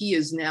how he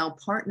is now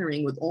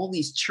partnering with all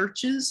these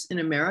churches in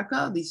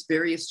America, these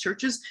various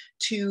churches,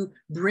 to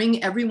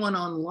bring everyone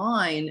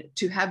online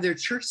to have their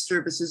church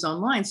services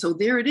online. So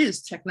there it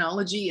is,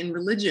 technology and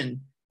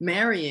religion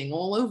marrying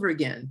all over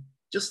again,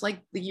 just like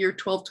the year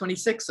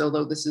 1226,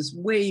 although this is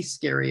way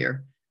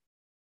scarier.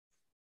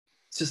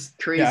 It's just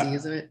crazy, yeah,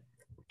 isn't it?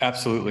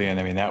 Absolutely. And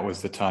I mean, that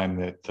was the time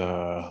that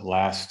the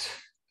last,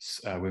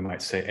 we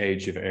might say,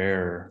 age of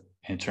air,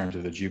 in terms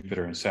of the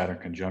Jupiter and Saturn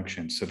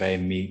conjunction. So they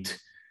meet,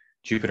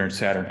 Jupiter and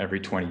Saturn, every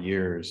 20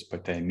 years,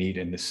 but they meet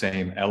in the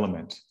same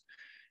element.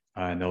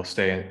 And they'll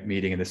stay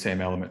meeting in the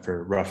same element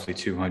for roughly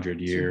 200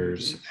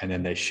 years, and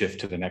then they shift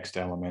to the next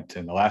element.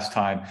 And the last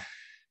time,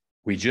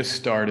 we just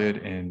started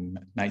in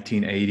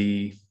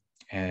 1980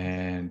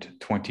 and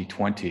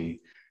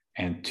 2020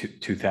 and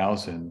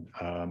 2000,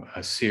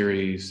 a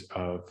series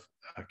of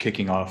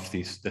kicking off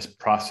this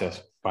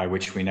process by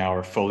which we now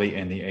are fully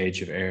in the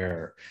age of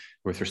air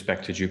with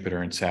respect to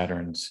Jupiter and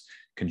Saturn's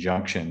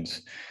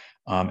conjunctions.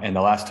 And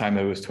the last time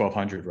it was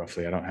 1200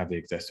 roughly, I don't have the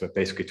exact, but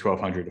basically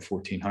 1200 to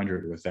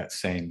 1400 was that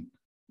same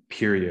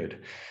period.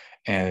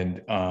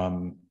 And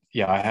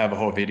yeah, I have a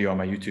whole video on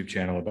my YouTube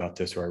channel about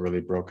this where I really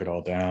broke it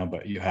all down,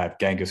 but you have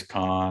Genghis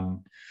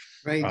Khan,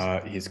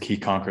 right? He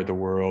conquered the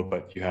world,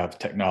 but you have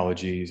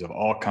technologies of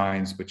all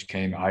kinds, which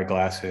came,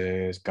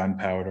 eyeglasses,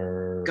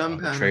 gunpowder,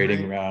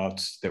 trading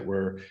routes that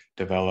were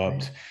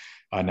developed. Right.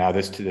 Now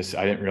this to this,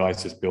 I didn't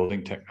realize this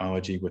building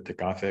technology with the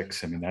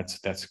Gothics. I mean,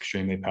 that's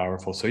extremely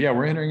powerful. So yeah,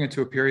 we're entering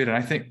into a period, and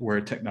I think where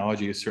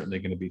technology is certainly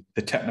going to be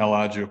the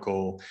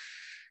technological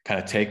kind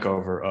of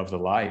takeover of the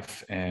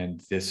life.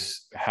 And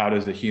this, how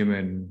does the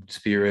human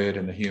spirit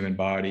and the human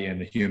body and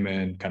the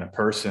human kind of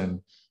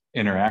person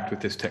interact with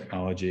this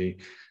technology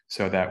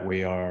so that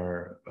we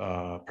are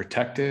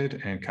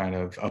protected and kind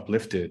of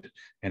uplifted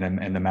in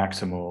the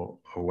maximal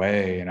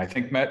way. And I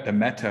think the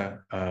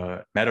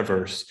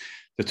metaverse,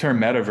 the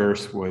term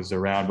metaverse was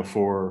around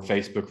before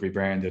Facebook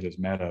rebranded as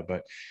Meta,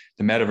 but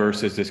the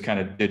metaverse is this kind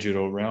of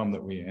digital realm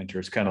that we enter.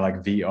 It's kind of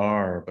like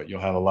VR, but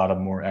you'll have a lot of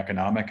more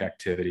economic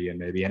activity and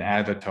maybe an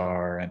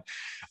avatar. And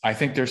I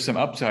think there's some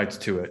upsides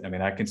to it. I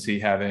mean, I can see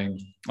having,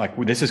 like,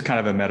 this is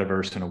kind of a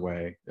metaverse in a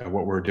way,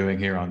 what we're doing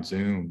here on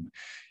Zoom.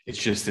 It's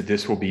just that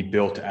this will be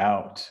built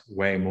out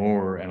way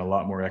more, and a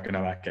lot more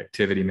economic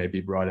activity may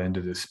be brought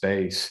into this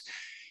space.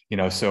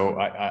 So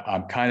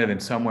I'm kind of in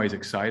some ways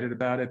excited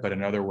about it, but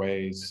in other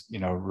ways,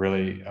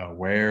 really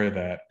aware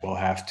that we'll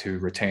have to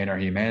retain our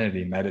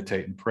humanity,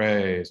 meditate and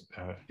pray,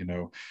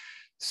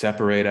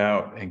 separate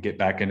out and get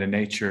back into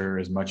nature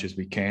as much as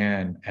we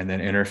can, and then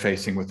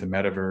interfacing with the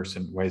metaverse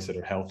in ways that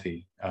are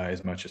healthy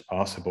as much as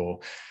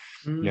possible.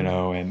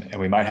 And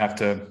we might have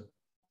to,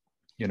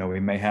 we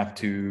may have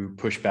to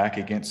push back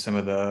against some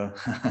of the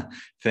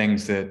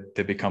things that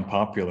become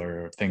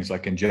popular, things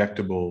like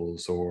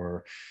injectables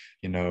or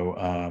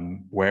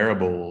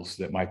wearables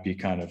that might be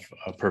kind of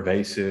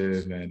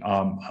pervasive and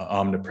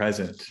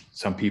omnipresent.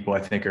 Some people, I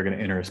think, are going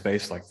to enter a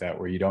space like that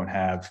where you don't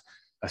have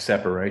a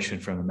separation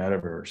from the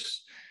metaverse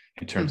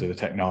in terms of the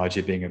technology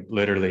being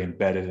literally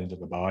embedded into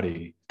the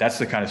body. That's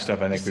the kind of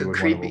stuff I think we would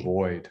want to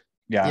avoid.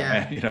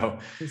 Yeah. And,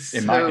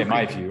 in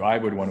my view, I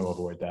would want to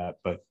avoid that,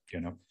 but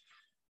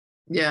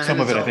yeah, some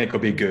of it I think will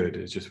be good.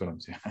 It's just what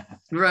I'm saying.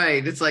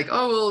 Right. It's like,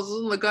 oh, well, it's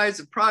in the guise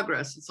of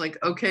progress. It's like,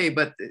 okay,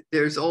 but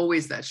there's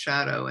always that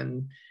shadow.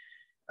 And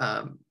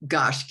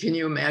gosh, can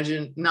you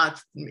imagine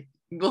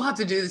we'll have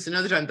to do this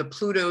another time, the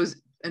Pluto's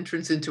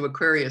entrance into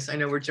Aquarius. I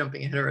know we're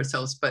jumping ahead of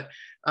ourselves, but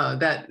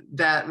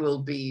that will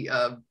be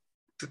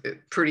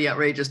pretty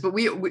outrageous. But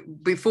we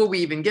before we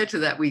even get to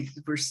that,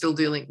 we're still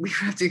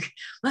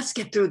let's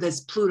get through this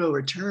Pluto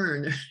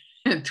return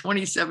at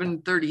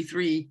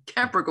 2733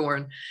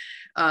 Capricorn.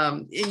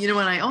 And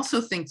I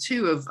also think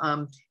too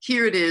of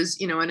here it is,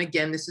 and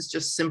again, this is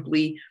just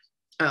simply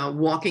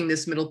walking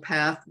this middle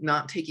path,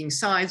 not taking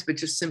sides, but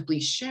just simply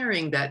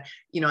sharing that,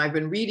 I've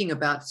been reading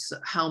about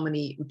how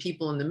many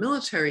people in the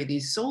military,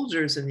 these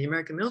soldiers in the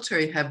American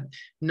military, have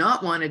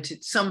not wanted to,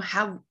 some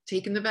have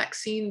taken the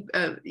vaccine,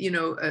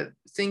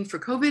 thing for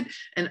COVID,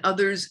 and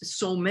others,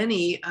 so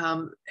many,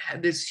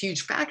 this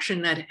huge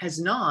faction that has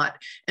not.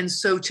 And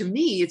so to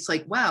me, it's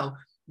like, wow,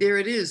 there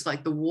it is,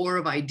 like the war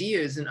of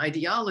ideas and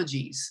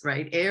ideologies,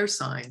 right? Air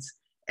signs.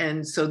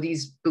 And so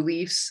these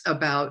beliefs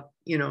about,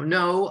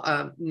 no,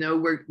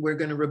 we're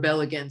going to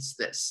rebel against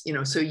this,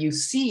 so you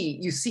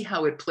see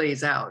how it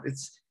plays out.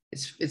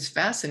 It's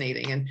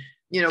fascinating. And,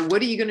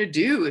 what are you going to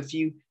do if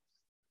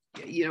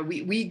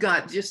we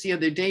got just the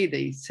other day,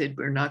 they said,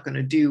 we're not going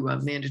to do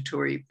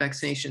mandatory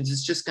vaccinations.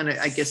 It's just going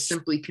to, I guess,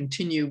 simply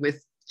continue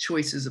with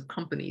choices of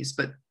companies.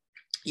 But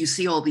you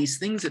see all these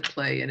things at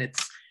play, and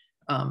it's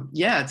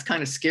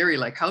kind of scary.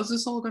 Like, how's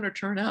this all going to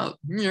turn out?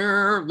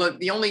 But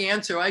the only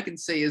answer I can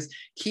say is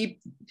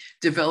keep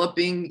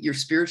developing your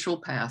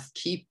spiritual path,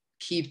 keep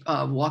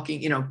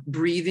walking,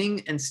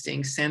 breathing and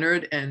staying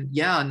centered, and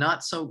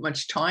not so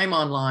much time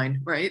online,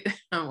 right?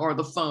 Or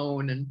the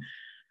phone, and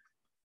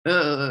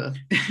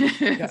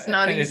it's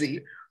not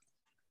easy.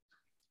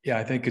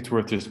 I think it's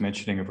worth just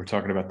mentioning, if we're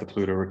talking about the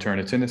Pluto return,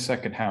 it's in the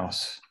second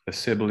house, the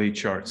Sibley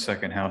chart,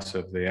 second house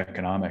of the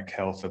economic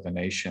health of the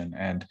nation.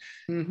 And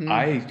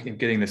I am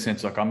getting the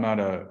sense, like, I'm not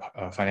a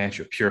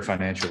pure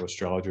financial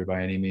astrologer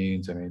by any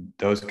means. I mean,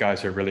 those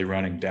guys are really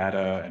running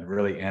data and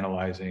really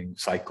analyzing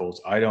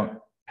cycles. I don't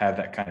have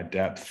that kind of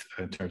depth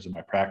in terms of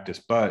my practice,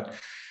 but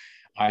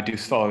I do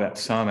follow that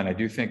some, and I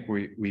do think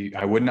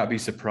I would not be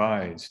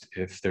surprised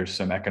if there's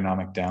some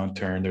economic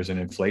downturn. There's an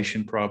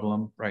inflation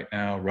problem right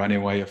now,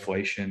 runaway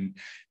inflation.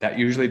 That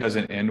usually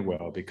doesn't end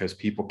well because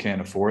people can't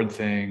afford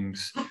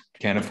things,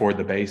 can't afford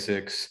the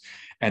basics.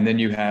 And then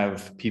you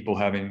have people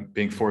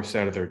being forced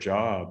out of their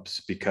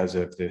jobs because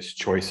of this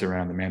choice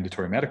around the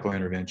mandatory medical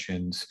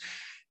interventions.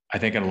 I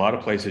think in a lot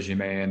of places you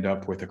may end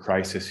up with a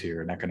crisis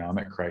here, an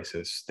economic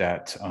crisis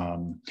that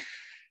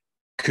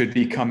could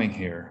be coming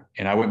here.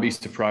 And I wouldn't be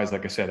surprised,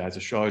 like I said, as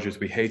astrologers,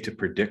 we hate to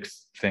predict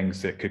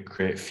things that could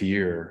create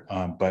fear.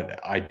 But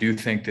I do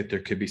think that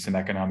there could be some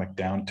economic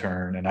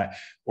downturn, and I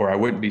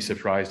wouldn't be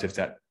surprised if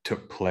that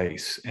took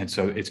place. And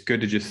so it's good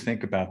to just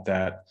think about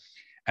that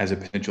as a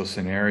potential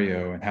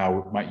scenario, and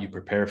how might you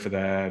prepare for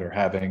that, or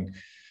having,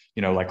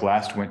 like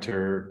last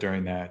winter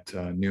during that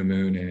new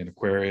moon in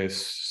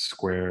Aquarius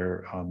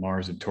square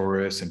Mars and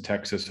Taurus in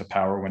Texas, the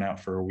power went out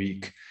for a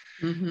week.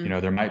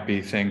 There might be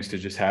things to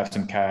just have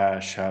some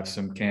cash, have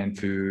some canned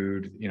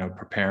food,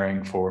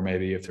 preparing for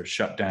maybe if there's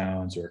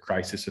shutdowns or a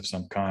crisis of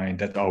some kind.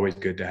 That's always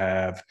good to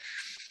have.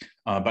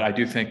 But I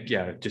do think,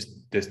 yeah, just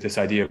this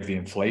idea of the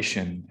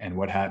inflation and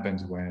what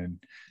happens when,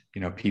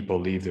 people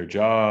leave their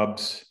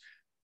jobs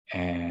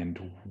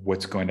and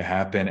what's going to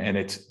happen. And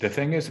it's, the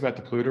thing is about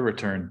the Pluto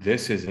return,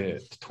 this is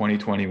it,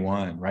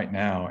 2021 right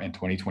now, and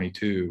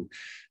 2022,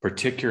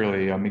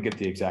 particularly, let me get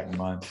the exact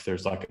month.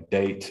 There's like a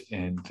date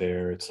in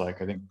there. It's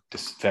like, I think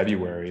this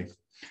February,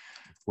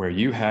 where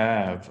you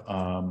have,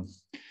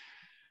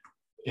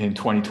 in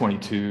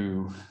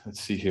 2022,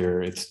 let's see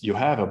here, you'll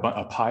have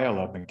a pile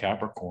up in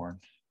Capricorn.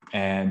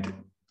 And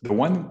the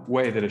one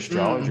way that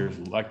astrologers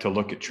like to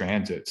look at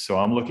transits, so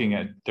I'm looking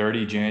at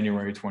 30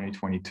 January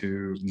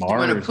 2022, Mars. Do you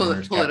want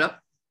to pull it up?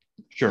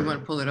 Sure. You want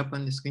to pull it up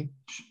on the screen?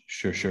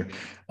 Sure.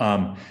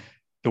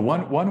 The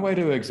one way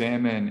to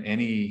examine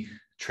any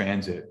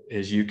transit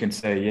is you can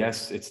say,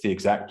 yes, it's the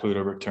exact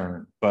Pluto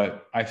return.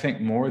 But I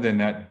think more than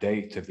that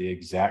date of the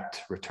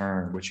exact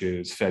return, which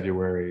is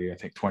February, I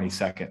think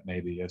 22nd,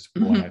 maybe, is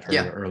one I've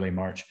heard, early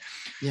March.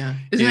 Yeah.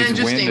 Isn't that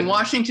interesting?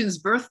 Washington's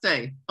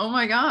birthday. Oh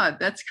my God,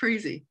 that's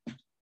crazy.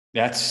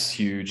 That's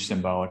huge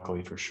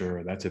symbolically, for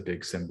sure. That's a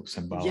big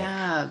symbolic.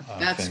 Yeah,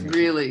 that's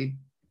really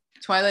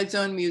Twilight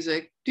Zone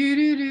music.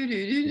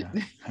 Yeah.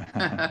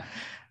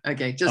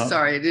 Okay, just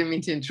sorry, I didn't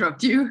mean to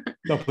interrupt you.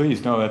 No,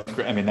 please, no, that's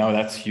great. I mean, no,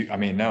 that's huge. I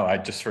mean, no,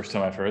 first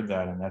time I've heard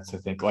that, and that's, I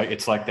think, like,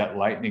 it's like that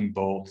lightning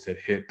bolt that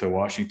hit the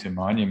Washington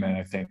Monument,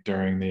 I think,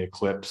 during the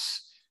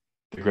eclipse,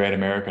 the Great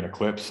American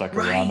Eclipse, like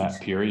around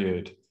that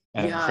period,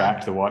 and it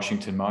cracked the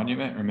Washington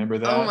Monument. Remember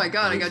that? Oh my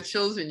God, I got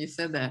chills when you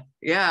said that.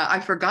 Yeah, I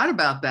forgot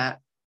about that.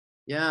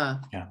 Yeah.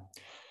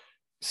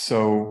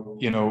 So,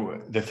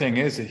 the thing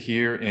is that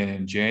here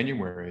in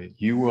January,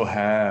 you will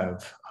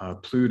have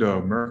Pluto,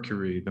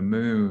 Mercury, the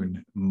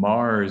Moon,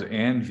 Mars,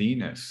 and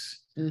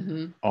Venus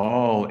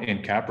all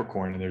in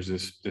Capricorn. And there's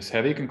this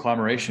heavy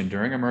conglomeration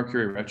during a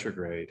Mercury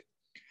retrograde.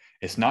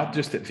 It's not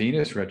just that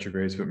Venus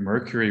retrogrades, but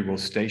Mercury will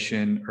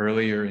station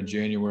earlier in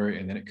January,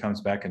 and then it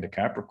comes back into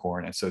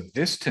Capricorn. And so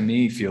this, to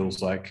me,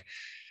 feels like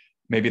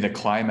maybe the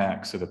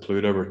climax of the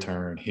Pluto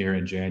return here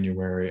in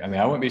January. I mean,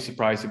 I wouldn't be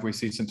surprised if we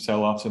see some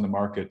sell-offs in the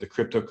market. The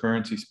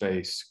cryptocurrency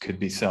space could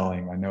be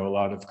selling. I know a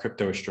lot of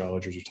crypto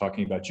astrologers are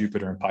talking about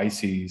Jupiter and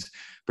Pisces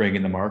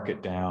bringing the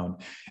market down,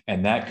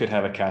 and that could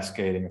have a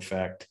cascading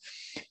effect.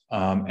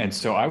 And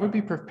so I would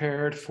be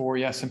prepared for,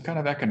 some kind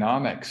of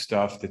economic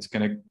stuff that's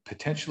going to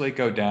potentially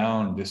go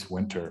down this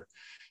winter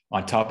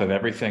on top of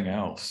everything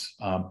else.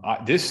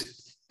 This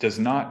does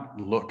not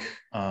look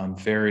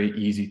very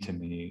easy to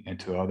me and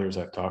to others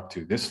I've talked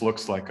to. This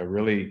looks like a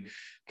really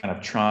kind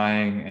of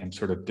trying and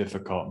sort of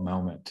difficult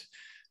moment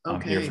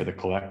here for the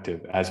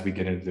collective as we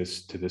get into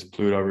this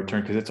Pluto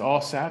return, because it's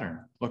all Saturn.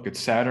 Look, it's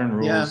Saturn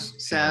rules.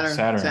 Yeah,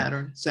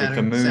 Saturn,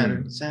 the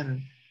moon.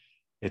 Saturn.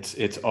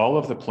 It's all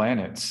of the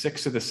planets.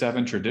 6 of the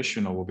 7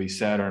 traditional will be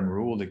Saturn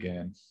ruled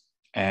again,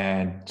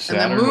 and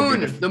Saturn.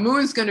 And the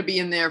moon's going to be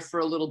in there for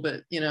a little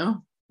bit, Yeah,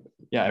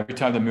 every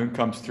time the moon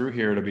comes through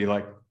here, it'll be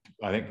like,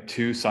 I think,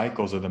 2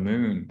 cycles of the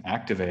moon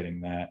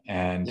activating that.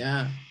 And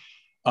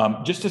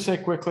just to say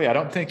quickly,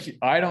 I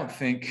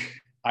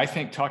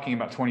think talking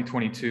about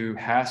 2022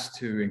 has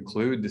to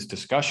include this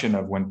discussion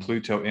of when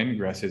Pluto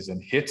ingresses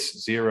and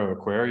hits 0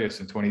 Aquarius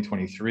in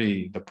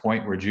 2023, the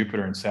point where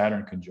Jupiter and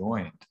Saturn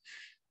conjoined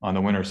on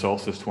the winter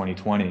solstice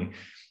 2020,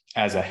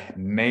 as a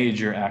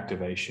major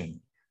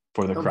activation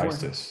for the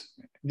crisis.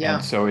 Yeah.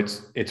 And so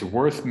it's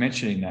worth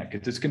mentioning that,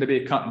 because it's going to be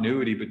a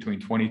continuity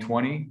between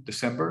 2020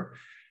 December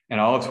and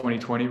all of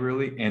 2020,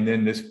 really, and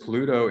then this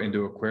Pluto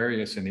into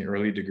Aquarius in the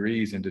early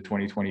degrees into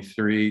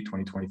 2023,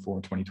 2024,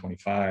 and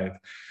 2025.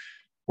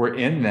 We're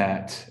in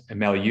that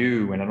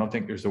milieu, and I don't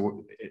think there's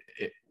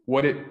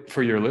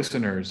for your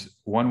listeners,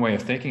 one way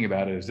of thinking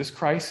about it is this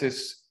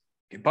crisis,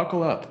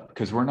 buckle up,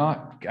 because we're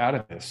not out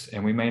of this,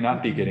 and we may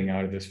not be getting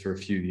out of this for a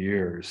few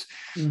years.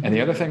 And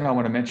the other thing I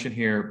want to mention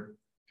here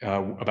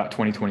about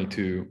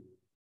 2022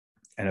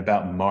 and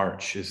about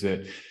March is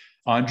that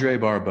Andre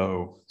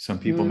Barbeau, some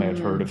people may have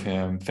heard of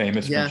him,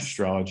 famous French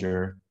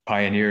astrologer,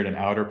 pioneered an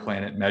outer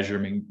planet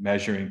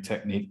measuring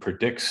technique,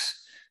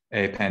 predicts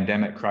a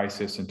pandemic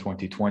crisis in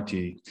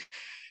 2020.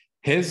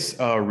 His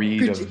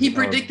he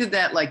predicted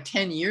that like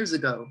 10 years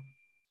ago.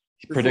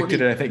 He predicted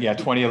it, I think,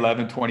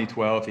 2011,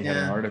 2012. He had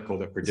an article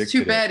that predicted it. It's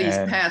too bad he's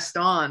passed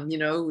on.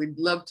 We'd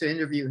love to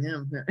interview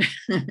him.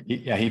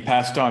 he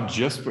passed on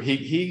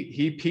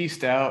he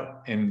pieced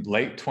out in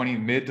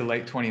mid to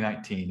late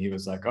 2019. He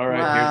was like, all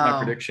right, here's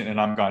my prediction, and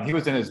I'm gone. He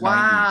was in his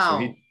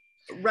 90s.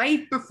 So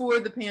right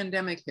before the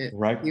pandemic hit.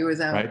 Right. He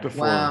was out. Right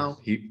before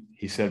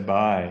he said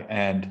bye.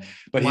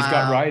 But he's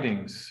got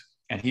writings,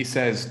 and he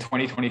says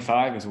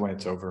 2025 is when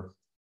it's over.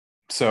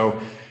 So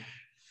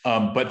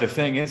but the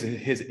thing is,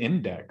 his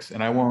index,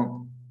 and I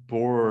won't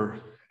bore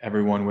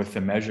everyone with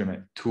the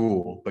measurement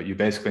tool, but you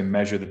basically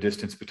measure the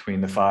distance between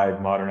the 5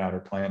 modern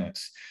outer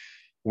planets.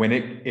 When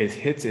it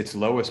hits its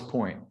lowest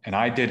point, and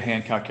I did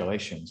hand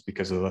calculations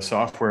because of the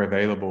software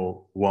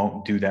available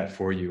won't do that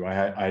for you.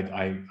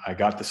 I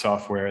got the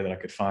software that I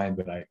could find,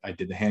 but I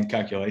did the hand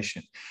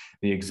calculation.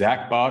 The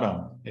exact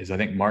bottom is, I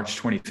think,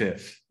 March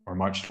 25th or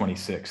March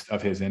 26th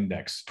of his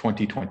index,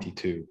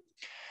 2022.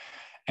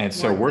 And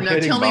so we're now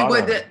hitting tell me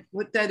bottom.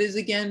 what that is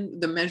again,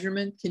 the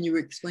measurement. Can you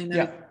explain that?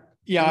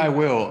 Yeah, yeah, I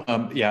will.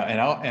 Yeah, and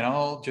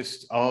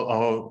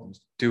I'll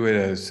do it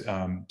as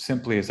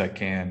simply as I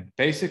can.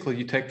 Basically,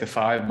 you take the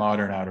 5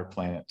 modern outer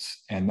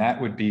planets, and that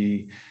would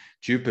be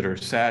Jupiter,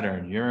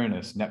 Saturn,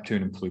 Uranus,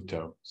 Neptune, and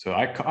Pluto. So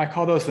I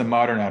call those the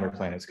modern outer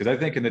planets, because I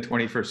think in the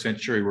 21st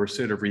century, we're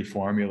sort of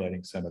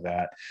reformulating some of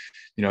that.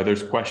 You know,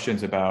 there's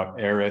questions about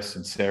Eris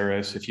and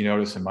Ceres. If you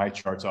notice in my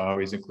charts, I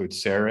always include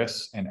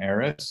Ceres and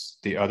Eris,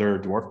 the other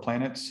dwarf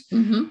planets,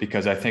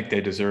 because I think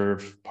they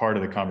deserve part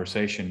of the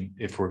conversation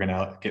if we're going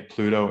to get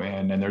Pluto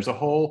in. And there's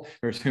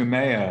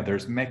Haumea,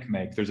 there's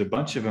Makemake, there's a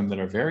bunch of them that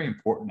are very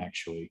important,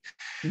 actually.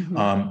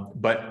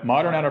 But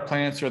modern outer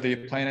planets are the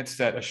planets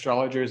that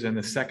astrologers in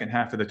the second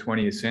half of the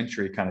 20th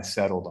century kind of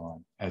settled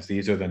on, as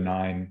these are the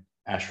 9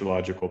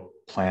 astrological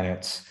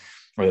planets,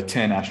 or the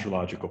 10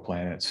 astrological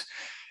planets.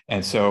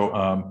 And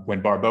so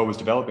when Barbault was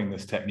developing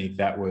this technique,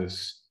 that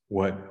was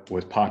what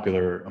was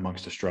popular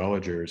amongst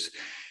astrologers.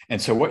 And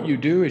so what you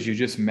do is you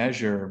just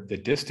measure the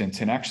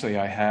distance. And actually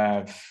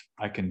I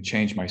can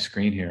change my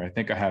screen here. I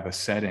think I have a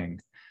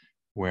setting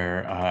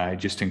where I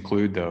just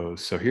include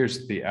those. So here's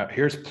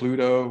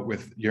Pluto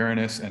with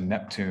Uranus and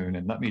Neptune.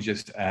 And let me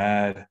just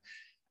add,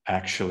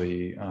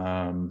 actually,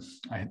 let me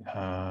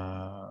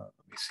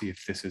see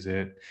if this is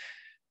it.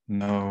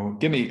 No,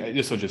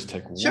 this will just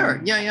take one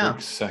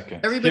quick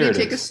second. Everybody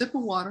take a sip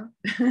of water.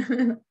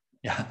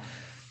 Yeah,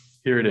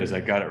 here it is.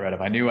 I got it right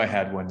up. I knew I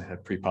had one that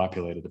had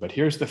pre-populated, but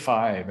here's the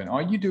 5. And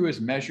all you do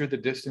is measure the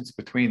distance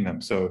between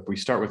them. So if we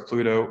start with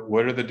Pluto,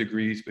 what are the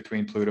degrees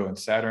between Pluto and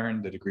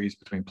Saturn, the degrees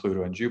between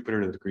Pluto and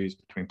Jupiter, the degrees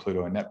between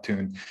Pluto and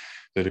Neptune,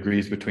 the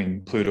degrees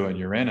between Pluto and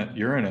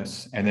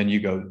Uranus, and then you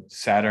go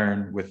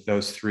Saturn with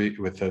those 3,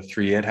 with the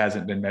 3 it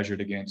hasn't been measured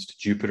against,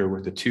 Jupiter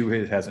with the 2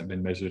 it hasn't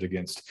been measured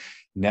against,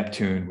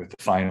 Neptune with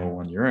the final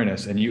one,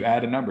 Uranus, and you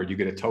add a number, you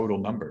get a total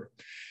number,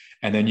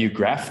 and then you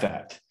graph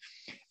that.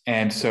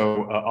 And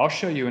so I'll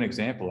show you an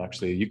example.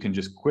 Actually, you can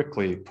just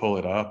quickly pull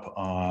it up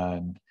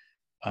on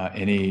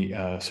any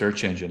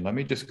search engine. Let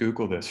me just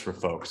Google this for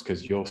folks,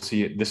 because you'll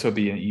see it. This will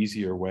be an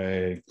easier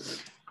way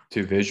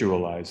to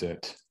visualize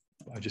it.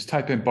 I just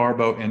type in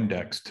Barbault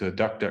index to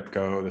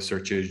DuckDuckGo, the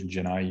search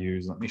engine I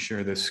use. Let me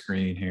share this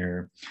screen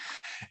here,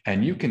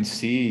 and you can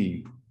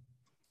see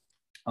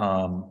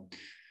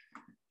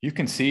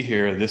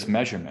here this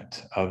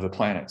measurement of the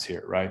planets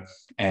here, right?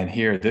 And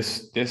here,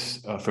 this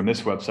from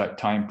this website,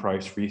 Time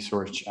Price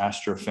Research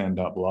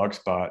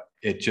Astrofin.blogspot,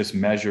 it just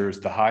measures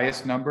the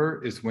highest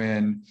number is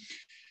when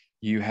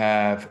you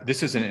have,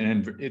 this is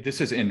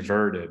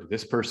inverted.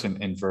 This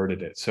person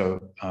inverted it.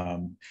 So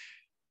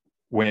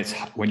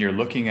when you're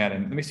looking at it,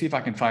 let me see if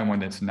I can find one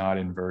that's not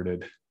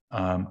inverted.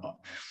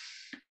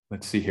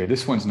 Let's see here.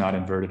 This one's not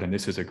inverted, and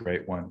this is a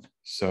great one.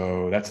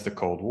 So that's the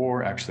Cold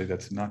War. Actually,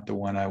 that's not the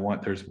one I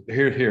want.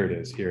 Here it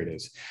is. Here it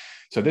is.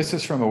 So this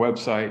is from a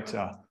website,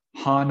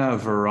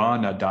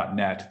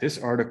 hanavarana.net. This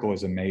article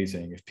is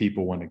amazing. If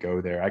people want to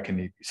go there, I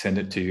can send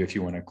it to you if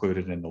you want to include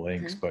it in the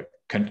links. But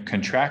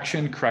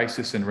Contraction,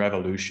 Crisis, and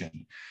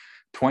Revolution,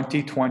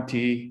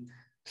 2020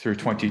 through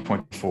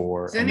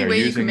 2024. Is there any way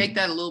you can make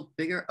that a little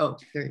bigger? Oh,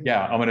 there you go.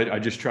 Yeah,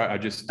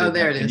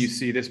 there it is. Can you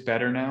see this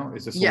better now?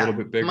 Is this a little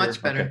bit bigger?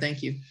 Much better. Okay.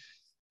 Thank you.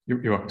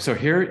 You're welcome. So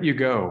here you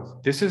go.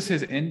 This is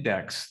his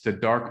index, the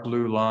dark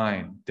blue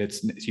line.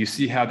 You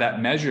see how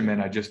that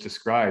measurement I just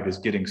described is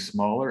getting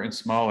smaller and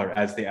smaller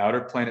as the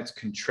outer planets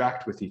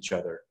contract with each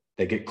other.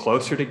 They get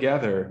closer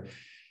together,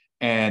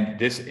 and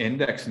this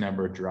index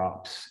number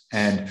drops.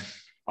 And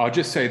I'll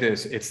just say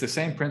this, it's the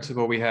same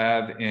principle we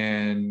have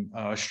in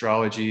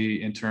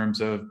astrology in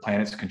terms of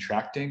planets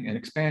contracting and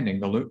expanding,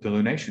 the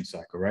lunation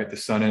cycle, right? The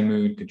sun and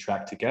moon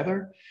contract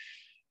together,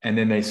 and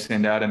then they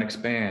send out and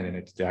expand, and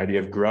it's the idea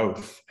of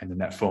growth. And then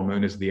that full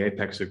moon is the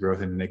apex of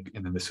growth, and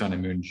then the sun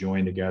and moon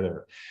join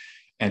together.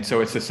 And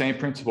so it's the same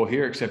principle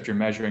here, except you're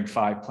measuring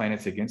 5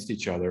 planets against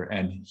each other.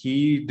 And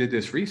he did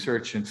this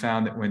research and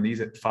found that when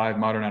these 5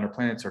 modern outer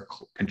planets are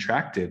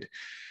contracted,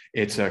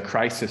 it's a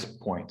crisis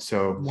point.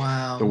 So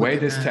the way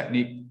this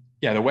technique,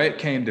 the way it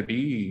came to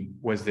be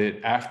was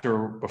that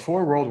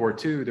before World War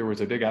II, there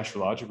was a big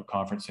astrological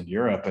conference in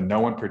Europe, and no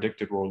one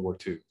predicted World War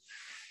II.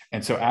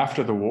 And so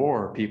after the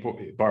war,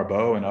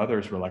 Barbault and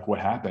others were like, what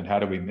happened? How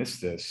did we miss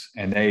this?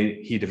 And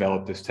he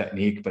developed this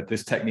technique, but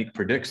this technique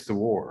predicts the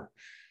war,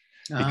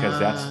 because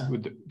that's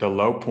the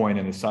low point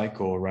in the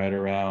cycle right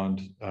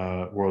around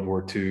World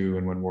War II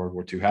and when World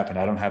War II happened.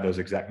 I don't have those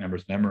exact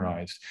numbers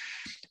memorized.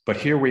 But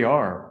here we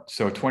are.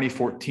 So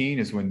 2014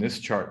 is when this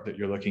chart that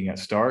you're looking at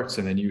starts,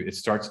 and then it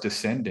starts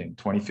descending.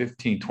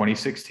 2015,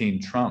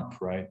 2016, Trump,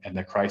 right? And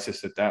the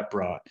crisis that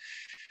brought.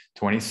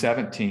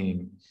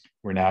 2017,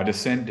 we're now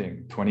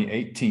descending.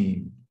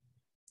 2018,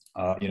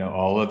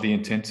 all of the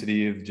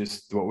intensity of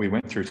just what we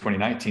went through.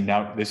 2019,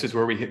 now this is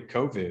where we hit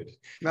COVID.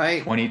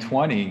 Right.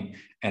 2020,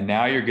 and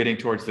now you're getting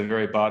towards the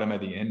very bottom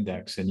of the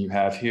index, and you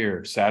have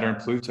here Saturn,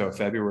 Pluto,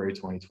 February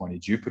 2020,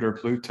 Jupiter,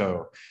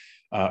 Pluto,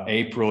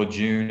 April,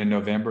 June, and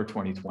November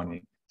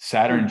 2020,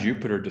 Saturn,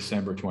 Jupiter,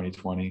 December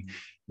 2020.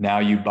 Now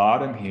you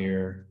bottom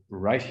here,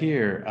 right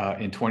here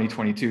in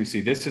 2022.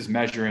 See, this is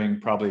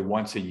measuring probably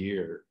once a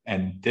year,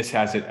 and this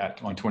has it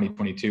on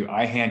 2022.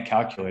 I hand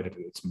calculated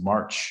it. It's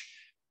March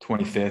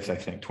 25th, I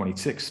think,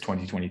 26th,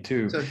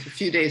 2022. So it's a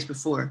few days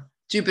before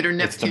Jupiter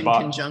Neptune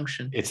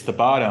conjunction. It's the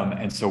bottom,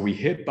 and so we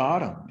hit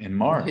bottom in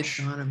March. We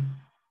hit bottom.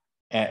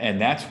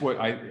 And that's what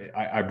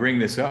I bring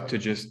this up to,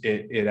 just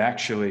it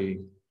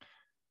actually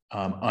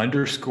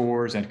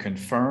underscores and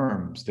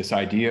confirms this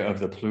idea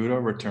of the Pluto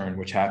return,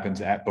 which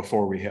happens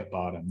before we hit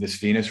bottom, this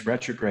Venus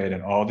retrograde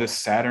and all this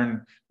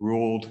Saturn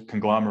ruled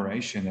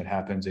conglomeration that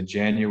happens in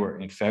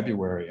January and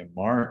February and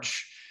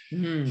March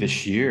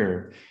this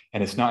year.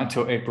 And it's not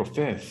until April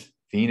 5th,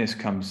 Venus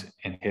comes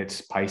and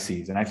hits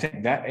Pisces. And I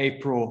think that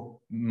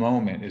April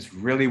moment is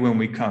really when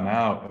we come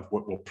out of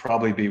what will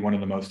probably be one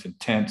of the most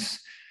intense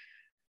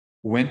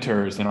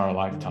winters in our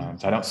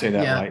lifetimes. I don't say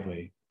that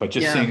lightly, but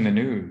just seeing the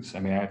news. I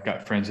mean, I've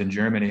got friends in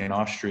Germany and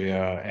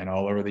Austria and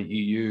all over the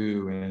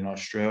EU and in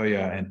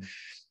Australia, and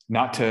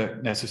not to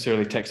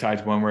necessarily take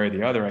sides one way or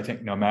the other. I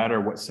think no matter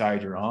what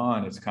side you're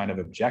on, it's kind of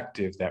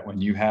objective that when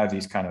you have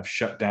these kind of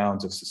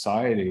shutdowns of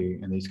society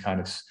and these kind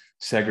of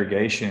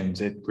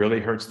segregations, it really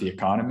hurts the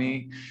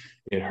economy.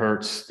 It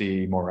hurts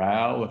the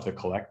morale of the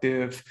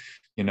collective.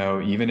 You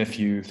know, even if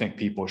you think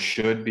people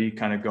should be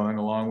kind of going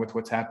along with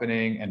what's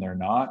happening and they're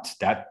not,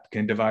 that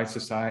can divide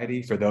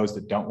society. For those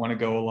that don't want to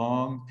go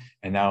along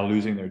and now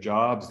losing their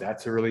jobs,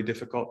 that's a really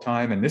difficult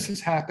time. And this is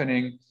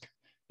happening,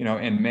 you know,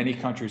 in many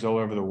countries all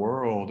over the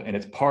world. And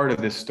it's part of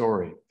this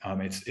story.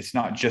 It's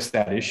not just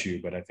that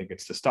issue, but I think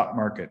it's the stock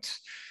markets.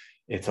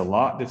 It's a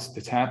lot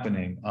that's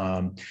happening.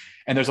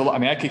 And there's a lot, I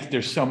mean,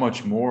 there's so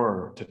much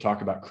more to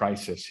talk about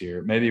crisis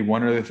here. Maybe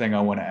one other thing I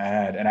want to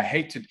add, and I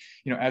hate to,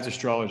 you know, as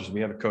astrologers,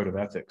 we have a code of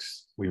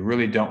ethics. We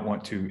really don't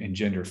want to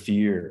engender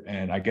fear.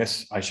 And I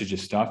guess I should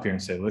just stop here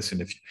and say, listen,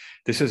 if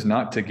this is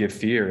not to give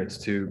fear, it's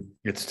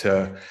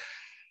to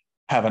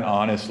have an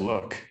honest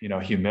look. You know,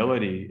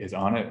 humility is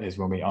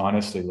when we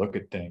honestly look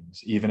at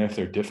things, even if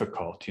they're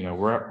difficult. You know,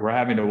 we're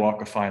having to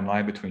walk a fine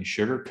line between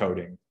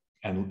sugarcoating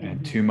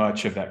and too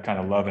much of that kind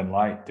of love and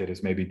light that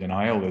is maybe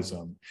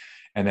denialism.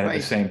 And then at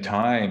the same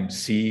time,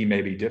 see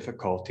maybe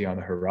difficulty on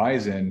the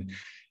horizon,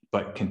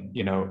 but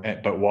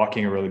but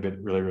walking a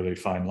really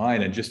fine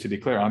line. And just to be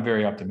clear, I'm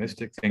very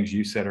optimistic. Things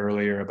you said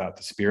earlier about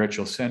the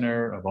spiritual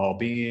center of all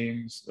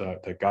beings,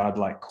 the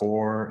godlike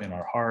core in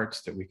our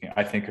hearts that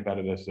I think about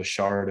it as the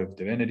shard of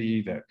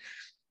divinity that,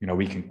 you know,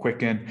 we can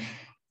quicken.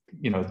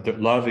 You know, the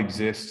love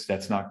exists,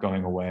 that's not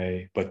going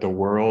away, but the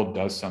world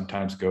does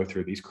sometimes go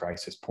through these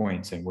crisis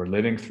points, and we're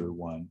living through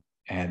one.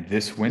 And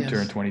this winter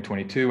in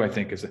 2022, I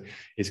think is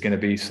going to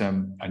be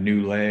a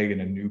new leg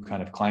and a new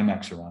kind of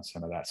climax around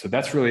some of that. So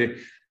that's really,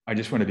 I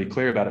just want to be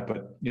clear about it.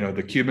 But, you know,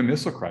 the Cuban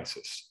Missile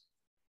Crisis,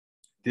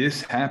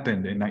 this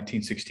happened in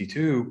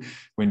 1962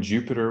 when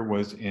Jupiter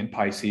was in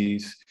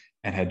Pisces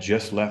and had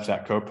just left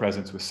that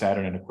co-presence with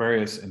Saturn in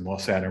Aquarius, and while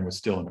Saturn was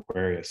still in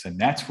Aquarius. And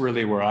that's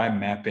really where I'm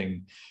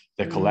mapping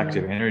the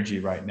collective energy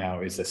right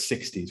now, is the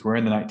 60s. We're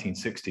in the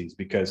 1960s,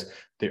 because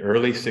the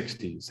early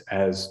 60s,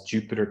 as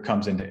Jupiter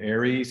comes into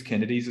Aries,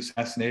 Kennedy's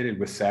assassinated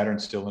with Saturn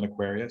still in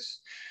Aquarius.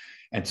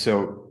 And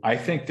so I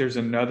think there's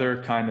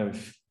another kind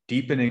of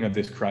deepening of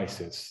this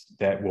crisis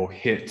that will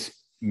hit,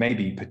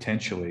 maybe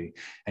potentially,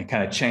 and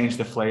kind of change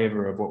the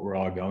flavor of what we're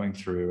all going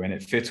through. And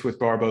it fits with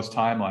Barbo's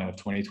timeline of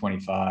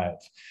 2025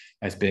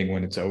 as being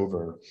when it's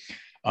over.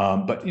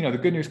 But, you know, the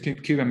good news,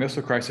 Cuban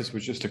Missile Crisis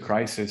was just a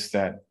crisis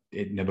that,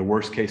 the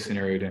worst case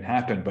scenario didn't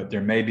happen, but there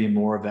may be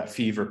more of that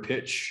fever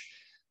pitch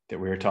that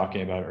we were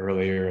talking about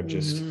earlier of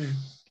just,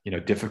 you know,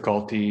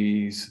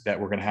 difficulties that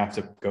we're going to have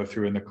to go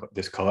through in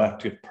this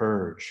collective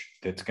purge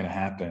that's going to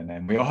happen.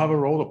 And we all have a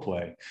role to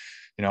play.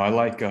 You know, I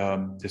like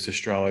this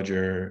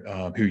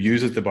astrologer who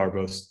uses the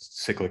Barbos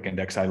Cyclic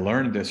Index. I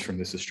learned this from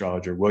this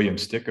astrologer, William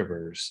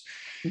Stickovers.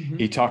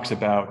 He talks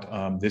about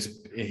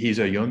he's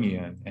a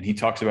Jungian, and he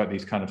talks about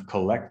these kind of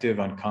collective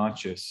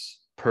unconscious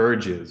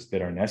purges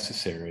that are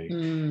necessary.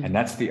 And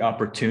that's the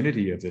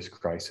opportunity of this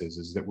crisis,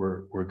 is that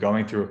we're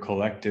going through a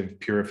collective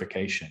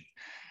purification,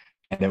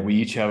 and that we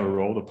each have a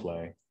role to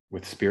play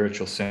with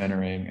spiritual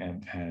centering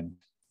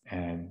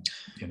and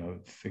you know,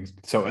 things.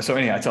 So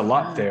anyhow, it's a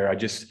lot there.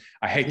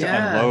 I hate to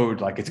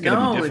unload, like it's going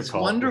to be difficult. It's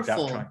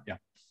wonderful.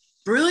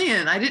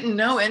 Brilliant. I didn't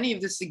know any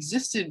of this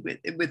existed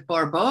with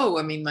Barbo.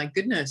 I mean, my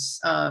goodness.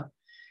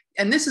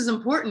 And this is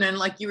important. And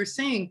like you were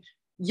saying,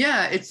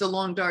 yeah, it's the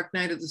long, dark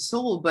night of the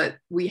soul, but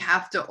we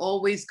have to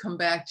always come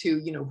back to,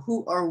 you know,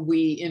 who are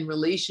we in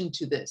relation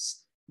to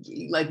this?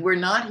 Like, we're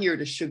not here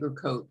to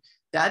sugarcoat.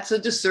 That's a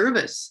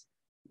disservice,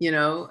 you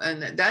know,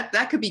 and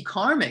that could be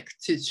karmic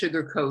to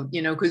sugarcoat,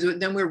 you know, because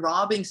then we're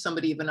robbing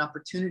somebody of an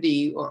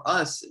opportunity, or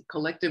us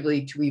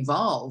collectively, to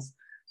evolve.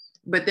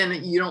 But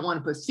then you don't want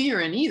to put fear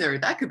in either.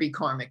 That could be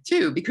karmic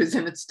too, because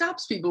then it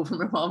stops people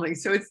from evolving.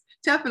 So it's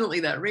definitely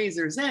that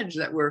razor's edge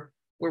that we're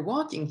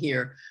walking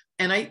here.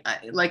 And I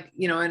like,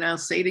 you know, and I'll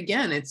say it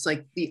again, it's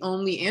like the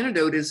only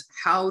antidote is,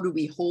 how do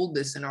we hold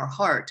this in our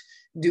heart?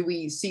 Do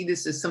we see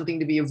this as something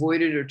to be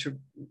avoided or to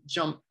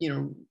jump,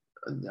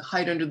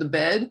 hide under the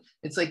bed?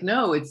 It's like,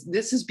 no,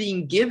 this is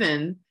being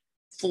given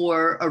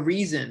for a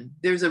reason.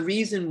 There's a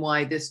reason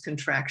why this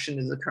contraction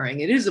is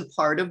occurring. It is a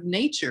part of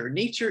nature.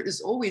 Nature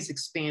is always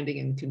expanding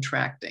and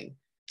contracting.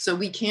 So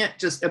we can't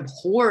just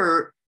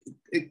abhor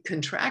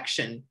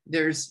contraction.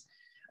 There's,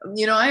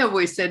 I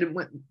always said,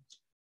 when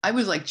I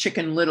was like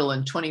Chicken Little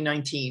in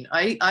 2019,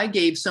 I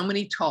gave so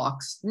many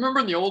talks. Remember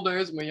in the old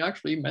days when we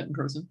actually met in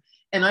person?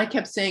 And I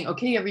kept saying,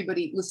 okay,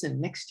 everybody,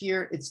 listen, next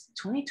year,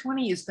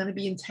 2020 is going to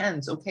be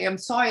intense. Okay, I'm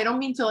sorry. I don't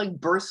mean to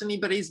like burst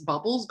anybody's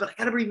bubbles, but I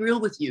got to be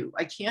real with you.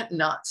 I can't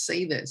not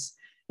say this,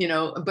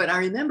 but I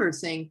remember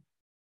saying,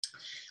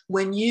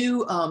 when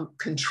you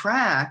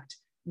contract,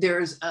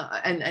 there's,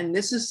 and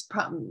this is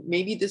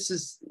maybe this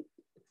is,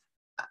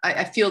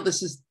 I feel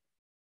this is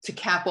to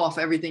cap off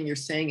everything you're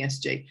saying,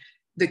 SJ.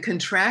 The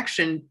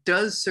contraction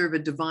does serve a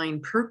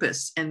divine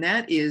purpose. And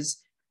that is,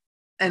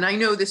 and I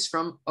know this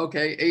from,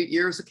 8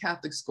 years of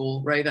Catholic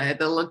school, right? I had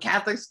the little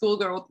Catholic school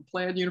girl with the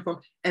plaid uniform,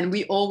 and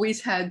we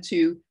always had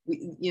to,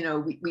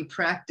 we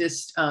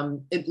practiced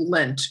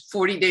Lent,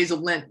 40 days of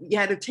Lent. You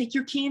had to take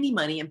your candy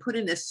money and put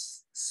in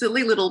this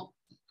silly little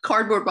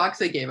cardboard box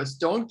they gave us.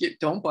 Don't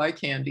buy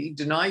candy,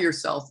 deny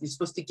yourself. You're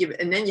supposed to give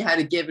it. And then you had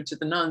to give it to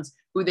the nuns,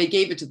 who they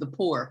gave it to the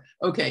poor.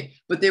 Okay,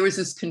 but there was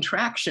this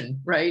contraction,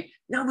 right?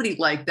 Nobody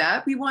liked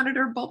that. We wanted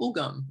our bubble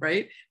gum,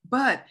 right?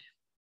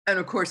 And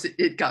of course,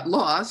 it got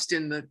lost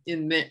in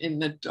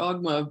the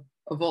dogma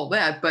of all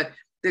that. But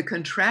the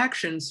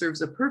contraction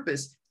serves a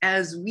purpose.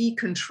 As we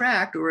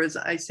contract, or as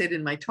I said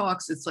in my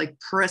talks, it's like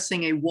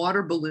pressing a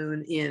water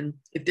balloon in.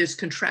 If there's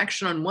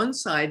contraction on one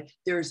side,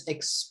 there's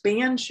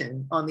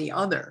expansion on the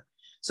other.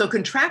 So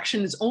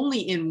contraction is only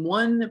in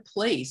one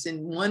place,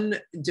 in one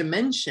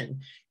dimension.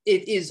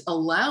 It is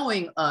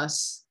allowing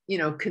us,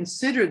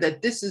 consider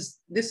that this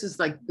is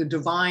like the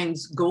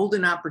divine's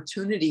golden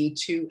opportunity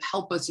to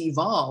help us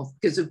evolve.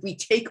 Because if we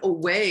take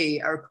away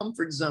our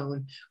comfort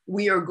zone,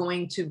 we are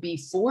going to be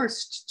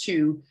forced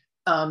to,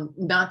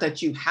 not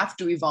that you have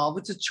to evolve,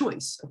 it's a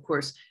choice, of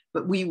course,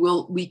 but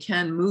we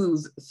can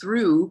move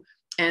through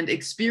and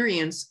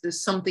experience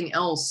something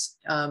else,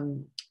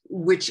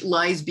 which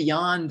lies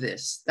beyond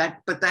this.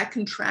 But that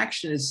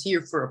contraction is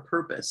here for a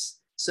purpose.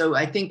 So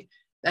I think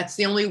that's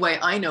the only way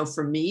I know,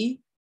 for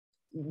me,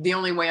 the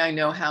only way I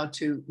know how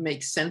to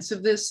make sense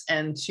of this,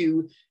 and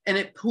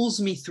it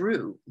pulls me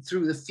through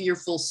the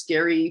fearful,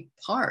 scary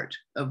part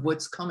of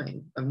what's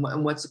coming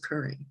and what's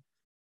occurring.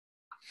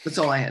 That's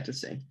all I had to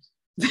say.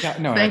 Yeah,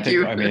 no, Thank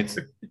you. I mean,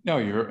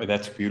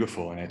 that's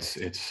beautiful. And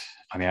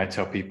I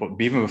tell people,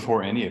 even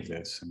before any of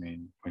this,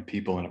 when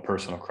people in a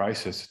personal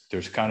crisis,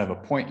 there's kind of a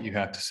point you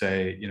have to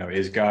say,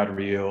 is God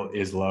real?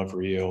 Is love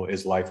real?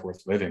 Is life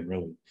worth living,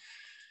 really?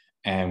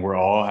 And we're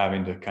all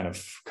having to kind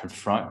of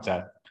confront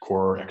that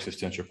core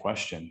existential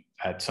question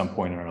at some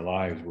point in our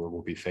lives, where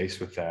we'll be faced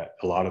with that,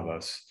 a lot of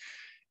us.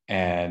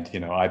 And,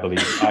 I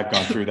believe I've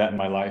gone through that in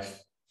my life,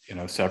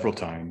 several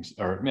times,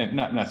 or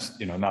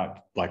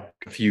not like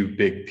a few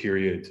big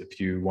periods,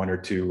 one or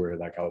two where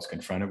like I was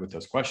confronted with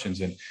those questions.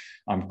 And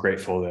I'm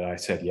grateful that I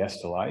said yes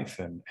to life.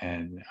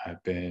 And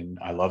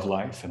I love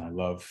life, and I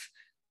love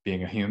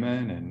being a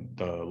human, and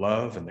the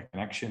love and the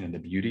connection and the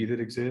beauty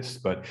that exists.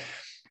 But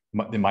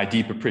my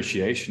deep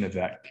appreciation of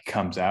that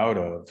comes out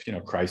of,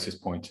 crisis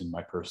points in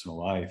my personal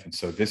life. And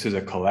so this is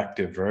a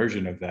collective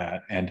version of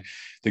that. And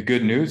the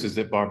good news is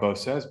that Barbot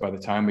says, by the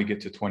time we get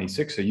to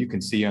 26, so you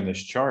can see on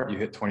this chart, you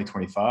hit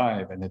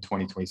 2025 and then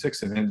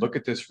 2026, and then look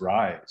at this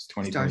rise,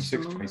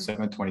 2026,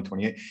 27,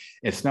 2028.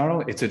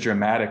 It's a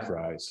dramatic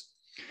rise.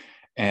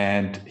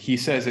 And he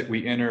says that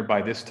we enter,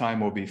 by this time,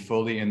 we'll be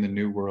fully in the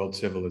new world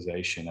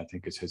civilization, I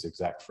think is his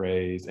exact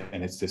phrase.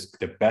 And it's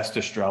the best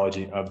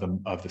astrology of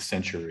the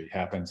century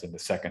happens in the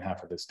second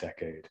half of this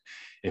decade.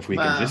 If we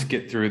can just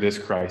get through this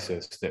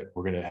crisis, that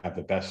we're going to have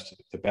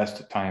the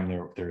best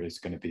time there is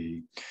going to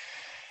be.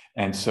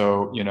 And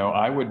so,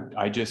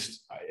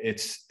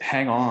 it's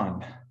hang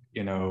on,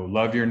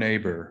 love your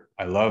neighbor.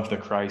 I love the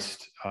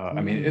Christ. I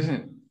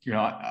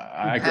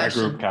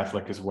grew up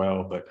Catholic as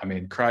well, but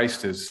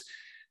Christ is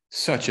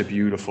such a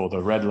beautiful, the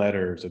red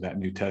letters of that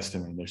New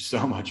Testament. There's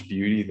so much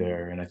beauty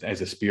there, and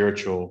as a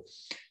spiritual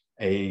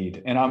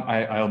aid. And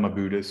I'm a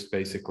Buddhist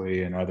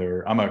basically, and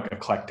I'm an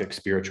eclectic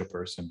spiritual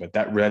person. But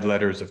that red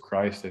letters of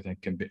Christ, I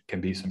think,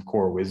 can be some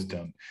core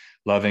wisdom,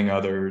 loving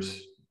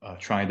others,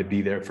 trying to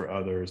be there for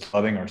others,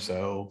 loving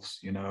ourselves,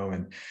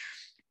 and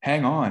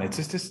hang on. It's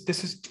just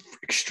this is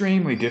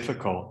extremely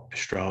difficult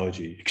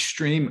astrology.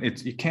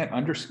 You can't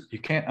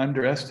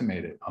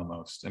underestimate it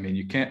almost.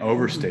 You can't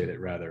overstate it,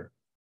 rather,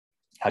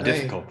 how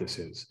difficult this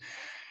is.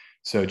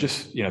 So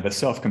just, the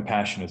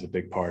self-compassion is a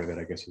big part of it,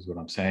 I guess, is what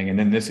I'm saying. And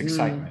then this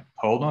excitement,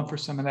 hold on for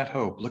some of that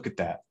hope. Look at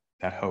that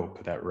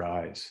hope, that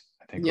rise.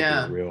 think will be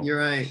a real. You're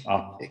right.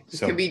 It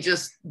So can be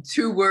just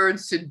 2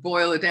 words to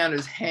boil it down,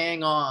 is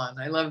hang on.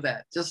 I love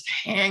that. Just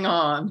hang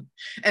on.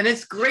 And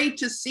it's great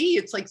to see.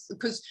 It's like,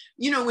 because,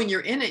 you know, when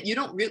you're in it, you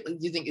don't really,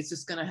 you think it's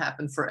just going to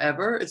happen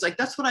forever. It's like,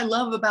 that's what I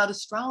love about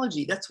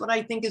astrology. That's what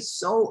I think is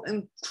so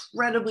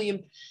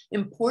incredibly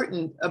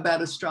important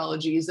about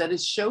astrology, is that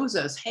it shows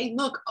us, hey,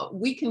 look,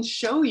 we can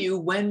show you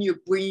when you're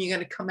going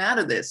to come out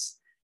of this.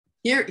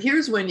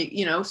 Here's when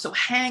you know, so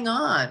hang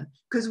on,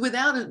 because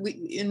without it,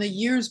 in the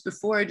years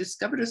before I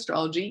discovered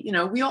astrology, you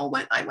know,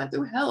 I went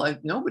through hell.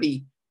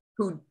 Nobody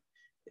who,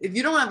 if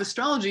you don't have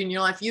astrology in your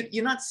life,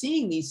 you're not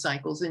seeing these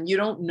cycles and you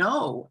don't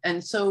know.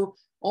 And so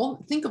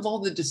think of all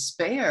the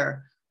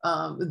despair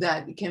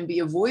that can be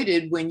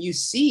avoided when you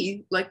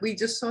see, like we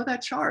just saw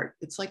that chart.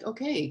 It's like,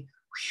 okay,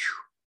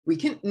 we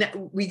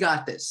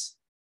got this.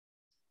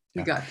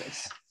 We got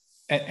this.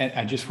 And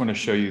I just want to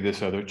show you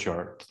this other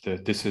chart.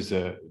 That this is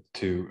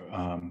to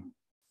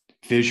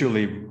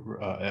visually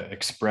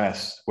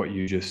express what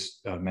you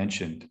just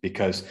mentioned,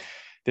 because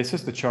this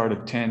is the chart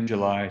of 10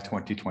 July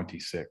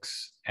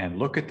 2026. And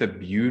look at the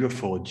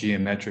beautiful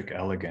geometric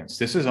elegance.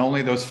 This is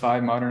only those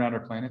 5 modern outer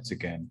planets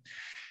again.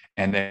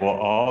 And they will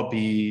all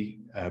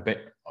be,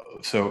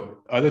 so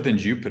other than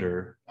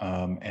Jupiter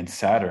and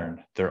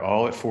Saturn, they're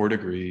all at 4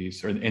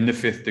 degrees or in the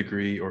 5th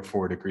degree or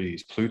 4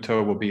 degrees.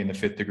 Pluto will be in the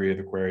 5th degree of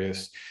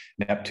Aquarius,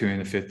 Neptune,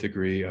 the 5th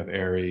degree of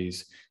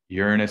Aries,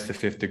 Uranus, the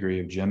 5th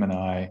degree of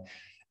Gemini,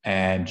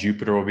 and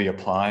Jupiter will be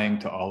applying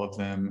to all of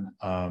them.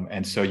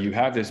 And so you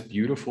have this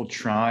beautiful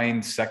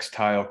trine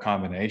sextile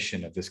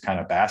combination of this kind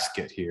of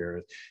basket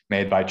here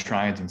made by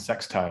trines and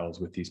sextiles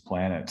with these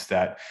planets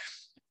that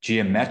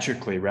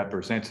geometrically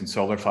represents, in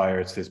solar fire,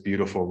 it's this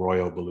beautiful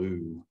royal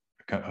blue,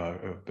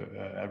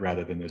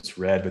 rather than this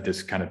red, but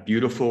this kind of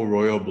beautiful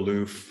royal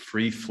blue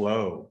free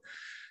flow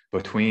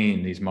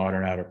between these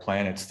modern outer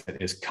planets that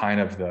is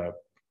kind of the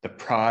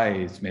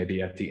prize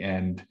maybe at the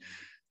end,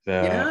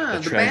 the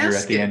treasure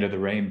at the end of the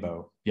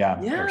rainbow.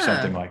 Or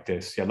something like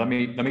this. Let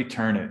me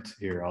turn it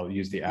here. I'll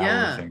use the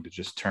hour thing to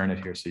just turn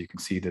it here so you can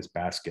see this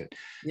basket.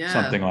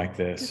 Something like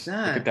this. Look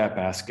at that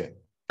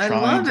basket. I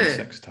love it.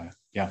 Sextile.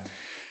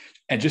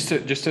 And just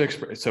to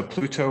express, so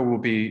Pluto will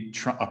be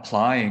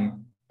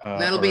applying.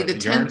 That'll be the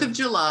 10th of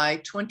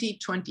July,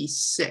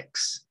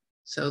 2026.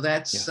 So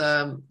that's,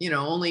 you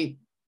know, only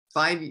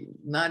 5,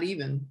 not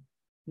even,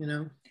 you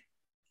know,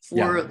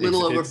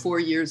 little over 4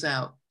 years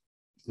out.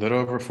 Little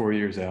over 4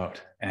 years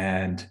out.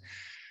 And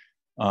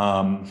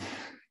so,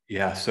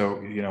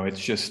 you know, it's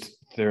just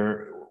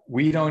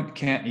we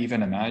can't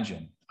even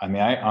imagine. I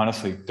mean, I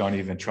honestly don't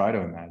even try to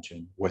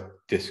imagine what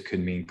this could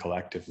mean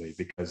collectively,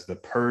 because the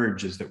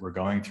purges that we're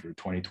going through,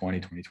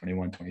 2020,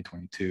 2021,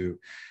 2022,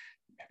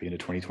 maybe into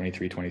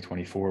 2023,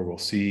 2024, we'll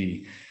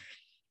see.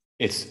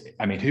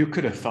 I mean, who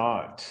could have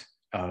thought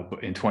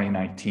in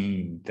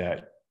 2019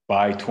 that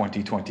by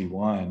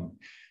 2021,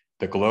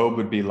 the globe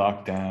would be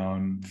locked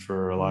down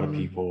for a lot of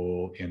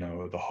people, you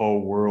know, the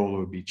whole world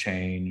would be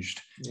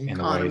changed in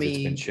the way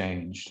it's been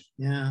changed.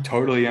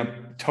 Totally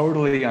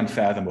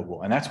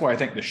unfathomable. And that's why I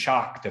think the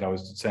shock that I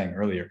was saying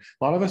earlier,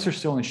 a lot of us are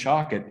still in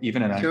shock at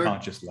even at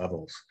unconscious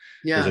levels.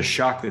 There's a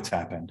shock that's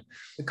happened.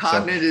 The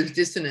cognitive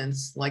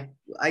dissonance, like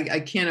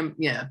I can't,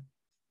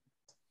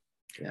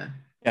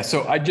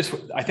 so I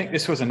think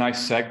this was a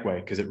nice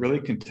segue, because it really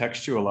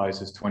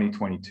contextualizes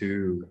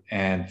 2022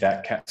 and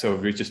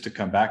so just to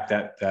come back,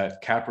 that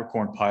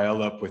Capricorn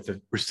pile up with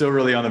we're still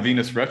really on the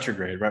Venus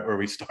retrograde, right where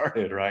we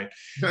started, right?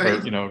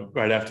 Or, you know,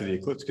 right after the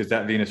eclipse, because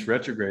that Venus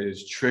retrograde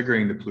is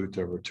triggering the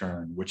Pluto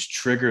return, which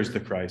triggers the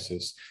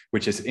crisis,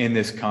 which is in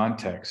this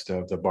context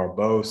of the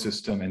Barbeau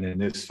system and then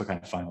this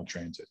kind of final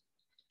transit.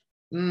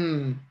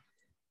 So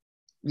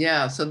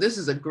this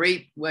is a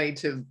great way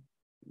to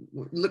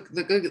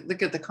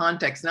look at the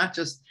context, not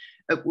just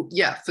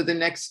for the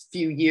next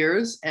few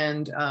years,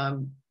 and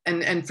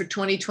for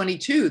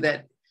 2022,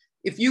 that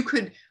if you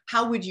could,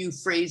 how would you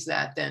phrase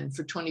that then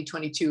for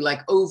 2022,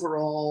 like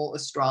overall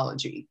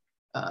astrology,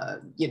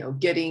 you know,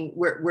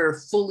 we're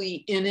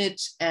fully in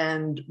it,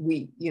 and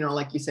we, you know,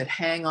 like you said,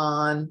 hang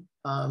on,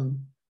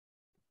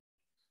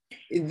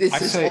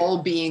 this is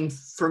all being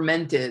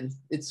fermented,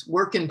 it's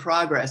work in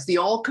progress, the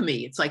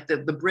alchemy, it's like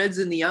the bread's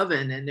in the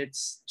oven and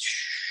it's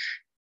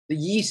the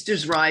yeast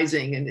is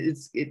rising, and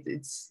it's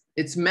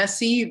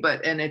messy,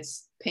 and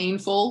it's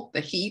painful,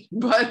 the heat,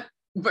 but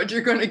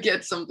you're going to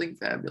get something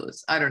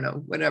fabulous. I don't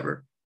know,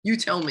 whatever. You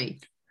tell me.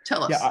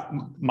 Tell us.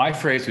 My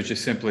phrase was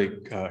just simply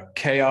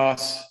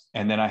chaos,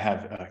 and then I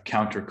have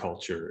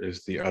counterculture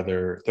is the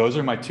other. Those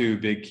are my 2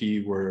 big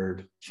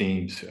keyword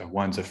themes.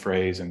 One's a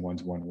phrase and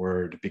one's one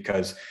word,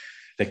 because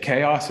the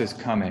chaos is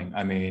coming.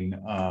 I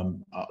mean,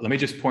 let me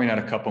just point out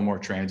a couple more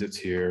transits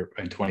here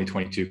in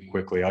 2022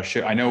 quickly.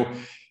 I know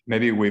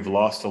maybe we've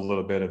lost a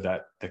little bit of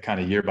the kind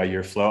of year by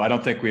year flow. I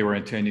don't think we were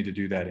intending to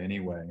do that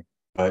anyway,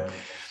 but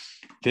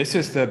this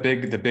is the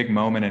big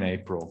moment in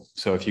April.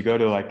 So if you go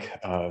to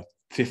like 12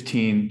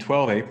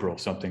 April,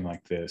 something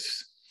like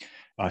this,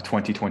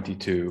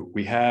 2022,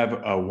 we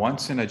have a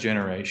once in a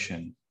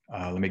generation.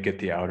 Let me get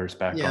the outers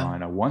back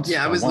on. I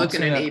was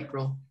looking at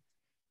April.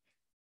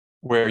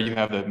 where you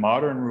have the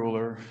modern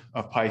ruler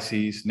of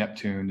Pisces,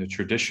 Neptune, the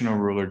traditional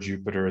ruler,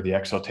 Jupiter, the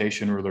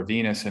exaltation ruler,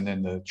 Venus, and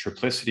then the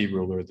triplicity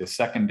ruler, the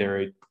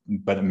secondary,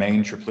 but the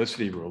main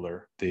triplicity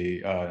ruler,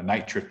 the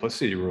night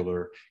triplicity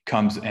ruler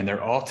comes, and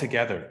they're all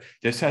together.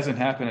 This hasn't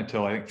happened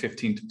until I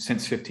think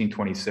since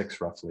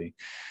 1526, roughly.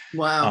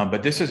 Wow.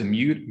 But this is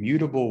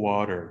mutable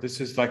water. This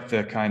is like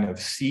the kind of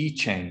sea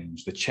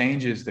change, the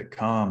changes that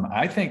come.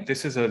 I think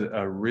this is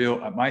a real,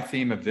 my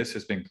theme of this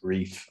has been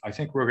grief. I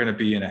think we're going to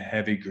be in a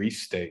heavy grief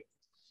state.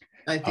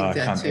 I think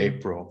that come too.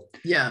 April.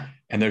 Yeah.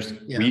 And there's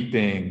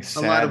weeping, sadness,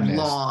 a lot of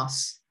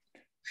loss.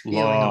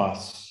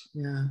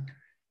 Yeah.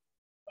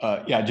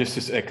 Just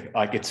as,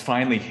 like it's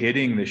finally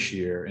hitting this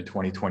year in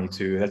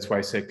 2022. That's why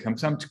I say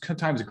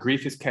sometimes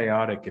grief is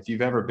chaotic. If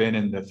you've ever been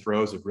in the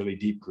throes of really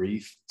deep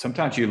grief,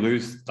 sometimes you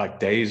lose like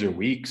days or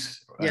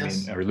weeks.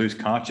 Yes. Or lose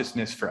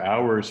consciousness for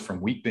hours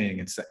from weeping.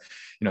 And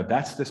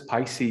that's this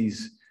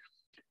Pisces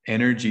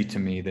energy to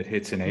me that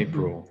hits in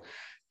April.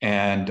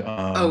 And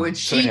and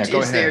Sheet is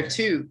there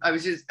too. I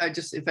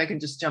just if I can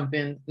just jump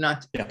in,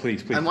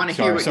 please. I want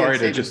to hear what sorry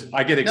you're to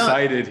I get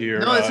excited here.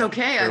 No, it's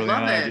okay. I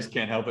love it. I just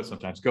can't help it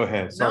sometimes. Go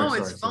ahead.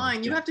 It's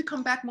fine. You have to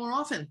come back more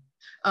often.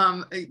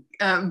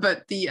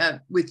 But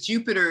with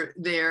Jupiter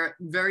there,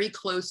 very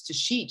close to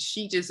Sheet.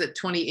 Sheet is at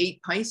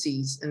 28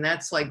 Pisces, and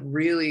that's like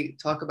really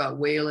talk about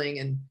wailing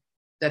and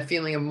that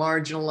feeling of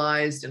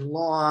marginalized and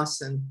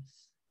loss, and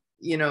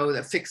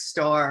the fixed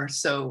star.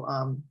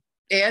 So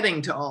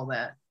adding to all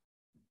that.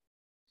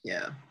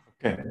 Yeah.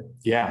 Okay.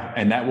 Yeah.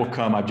 And that will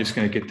come. I'm just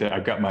going to get I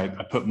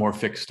put more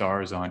fixed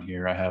stars on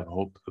here. I have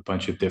a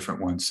bunch of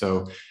different ones.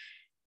 So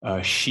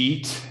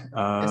Sheet.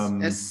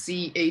 Scheat.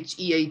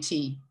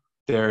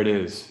 There it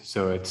is.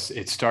 So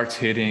it starts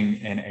hitting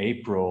in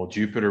April.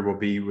 Jupiter will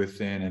be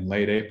in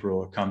late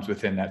April. It comes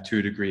within that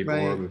 2-degree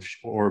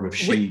orb of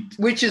Sheet.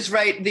 Which is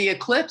right. The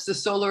eclipse, the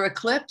solar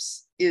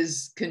eclipse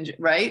is,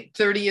 right?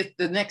 30th,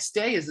 the next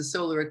day is the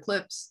solar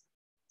eclipse.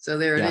 So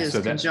there it is,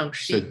 conjunct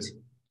Sheet.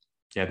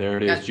 Yeah, there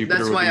it is. Jupiter.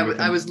 That's why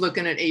I was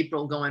looking at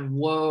April going,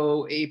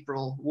 whoa,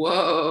 April,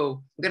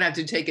 whoa. I'm going to have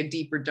to take a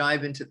deeper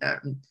dive into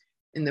that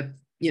in the,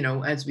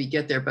 as we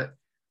get there. But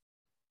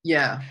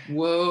yeah,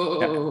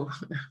 whoa.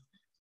 Yeah.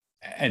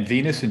 And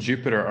Venus and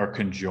Jupiter are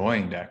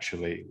conjoined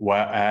actually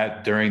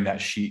during that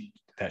sheet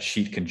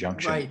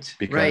conjunction.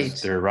 Because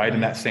they're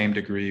in that same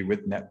degree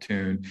with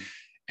Neptune.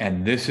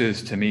 And this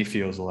is, to me,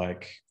 feels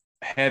like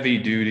heavy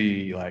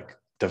duty, like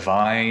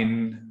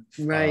divine.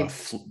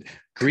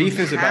 Grief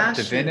is about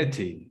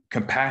divinity,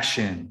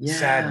 compassion,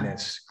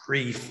 sadness,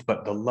 grief,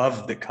 but the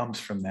love that comes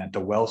from that,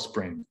 the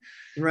wellspring,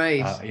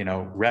 rescue,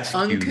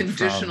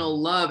 unconditional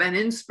love and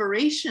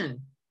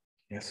inspiration.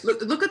 Yes.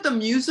 Look at the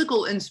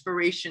musical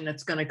inspiration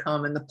that's going to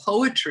come, and the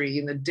poetry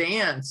and the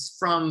dance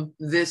from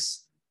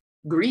this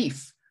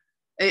grief.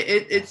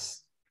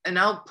 It's an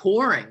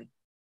outpouring.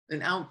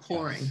 Yes.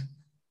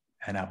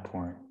 An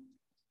outpouring.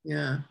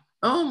 Yeah.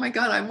 Oh my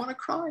God, I want to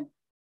cry.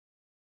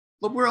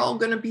 But we're all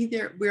going to be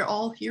there. We're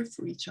all here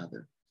for each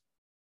other.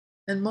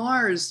 And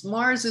Mars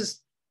is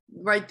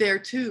right there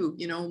too.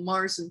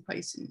 Mars and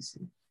Pisces.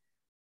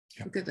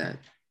 Yep. Look at that.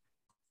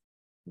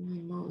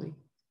 Holy moly.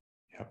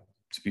 Yep,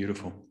 it's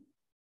beautiful.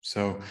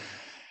 So,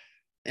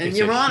 and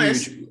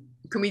Uranus,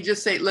 can we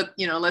just say, look,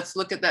 let's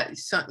look at that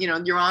sun.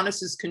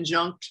 Uranus is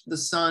conjunct the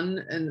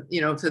sun, and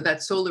for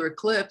that solar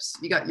eclipse,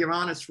 you got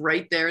Uranus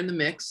right there in the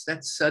mix.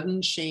 That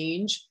sudden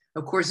change.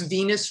 Of course,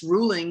 Venus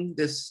ruling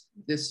this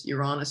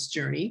Uranus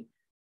journey.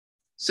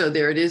 So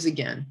there it is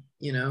again,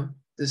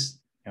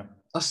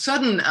 a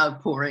sudden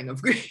outpouring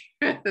of grief.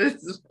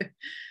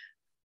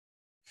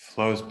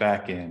 Flows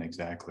back in,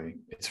 exactly.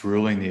 It's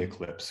ruling the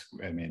eclipse.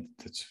 I mean,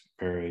 that's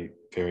very,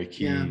 very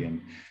key. Yeah.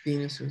 And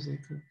Venus rules the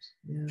eclipse.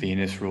 Yeah.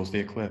 Venus rules the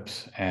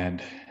eclipse.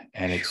 And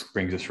it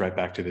brings us right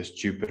back to this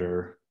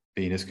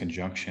Jupiter-Venus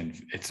conjunction.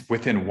 It's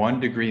within 1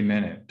 degree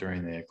minute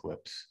during the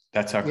eclipse.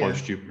 That's how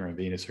close Jupiter and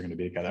Venus are going to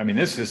be together. I mean,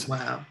 this is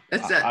wow.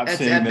 That's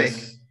epic.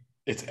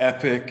 It's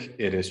epic.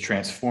 It is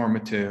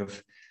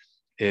transformative.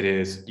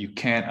 You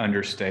can't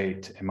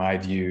understate, in my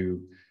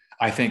view.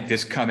 I think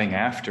this coming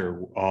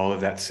after all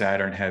of that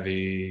Saturn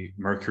heavy,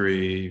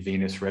 Mercury,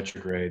 Venus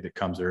retrograde that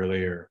comes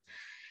earlier,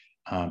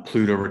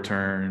 Pluto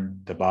return,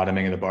 the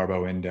bottoming of the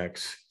Barbo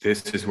index.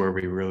 This is where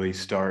we really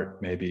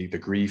start maybe the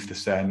grief, the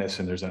sadness,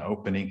 and there's an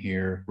opening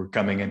here. We're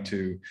coming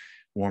into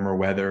warmer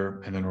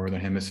weather in the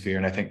Northern Hemisphere.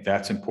 And I think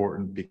that's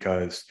important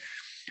because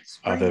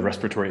of the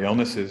respiratory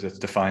illnesses that's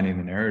defining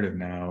the narrative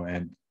now.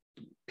 And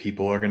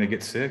people are going to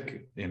get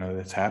sick.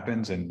 This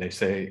happens. And they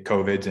say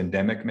COVID's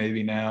endemic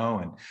maybe now.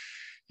 And,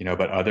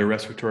 but other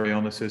respiratory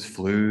illnesses,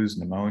 flus,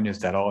 pneumonias,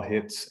 that all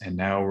hits. And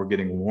now we're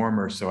getting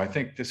warmer. So I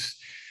think this,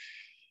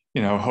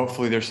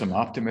 hopefully there's some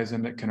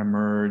optimism that can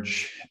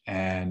emerge,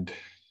 and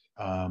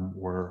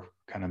we're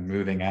kind of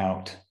moving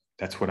out.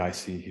 That's what I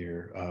see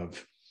here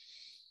of,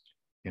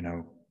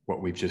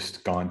 what we've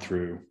just gone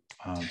through.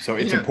 So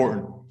it's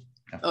important.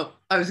 Yeah. Oh,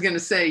 I was going to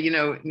say,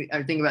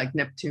 I think about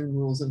Neptune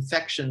rules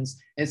infections.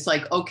 It's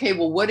like, okay,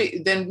 well,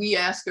 then we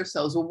ask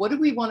ourselves, well, what do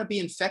we want to be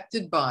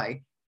infected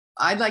by?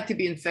 I'd like to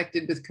be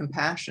infected with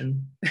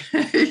compassion.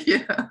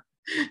 Yeah.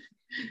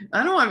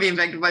 I don't want to be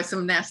infected by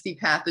some nasty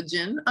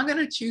pathogen. I'm going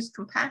to choose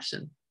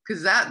compassion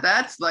because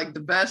that's like the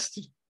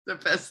best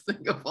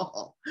thing of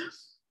all.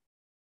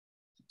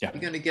 Yeah,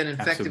 you're going to get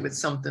infected absolutely. with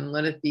something,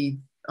 let it be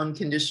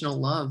unconditional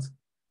love.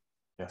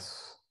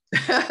 Yes.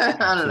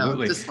 I don't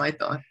know, just my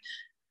thought.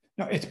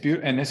 No, it's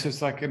beautiful. And this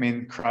is like, I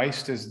mean,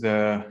 Christ is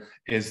the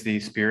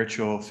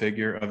spiritual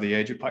figure of the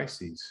age of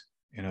Pisces,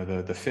 you know,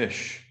 the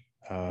fish.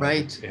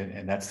 Right.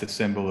 And that's the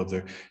symbol of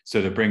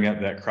so to bring up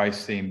that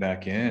Christ theme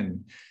back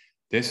in,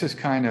 this is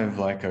kind of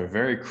like a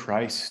very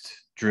Christ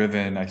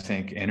driven, I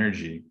think,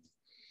 energy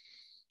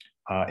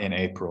in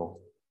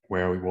April,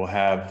 where we will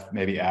have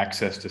maybe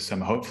access to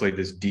some, hopefully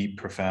this deep,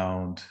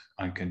 profound,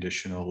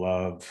 unconditional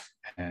love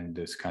and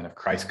this kind of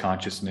Christ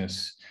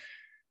consciousness,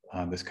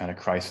 this kind of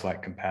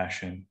Christ-like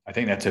compassion. I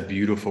think that's a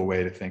beautiful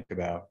way to think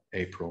about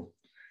April.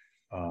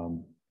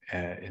 And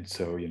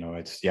so, you know,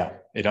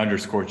 it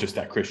underscores just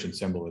that Christian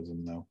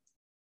symbolism though.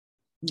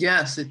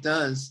 Yes, it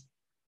does.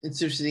 It's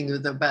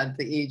interesting about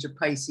the age of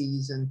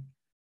Pisces and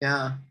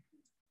yeah.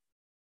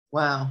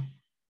 Wow.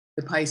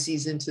 The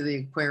Pisces into the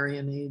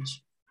Aquarian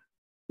age.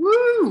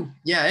 Woo!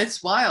 Yeah,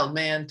 it's wild,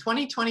 man.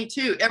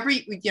 2022,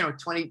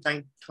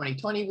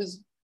 2020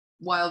 was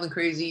wild and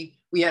crazy.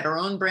 We had our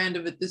own brand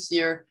of it this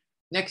year.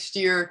 Next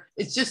year,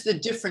 it's just a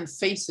different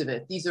face of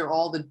it. These are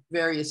all the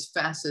various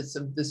facets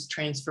of this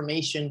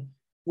transformation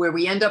where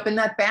we end up in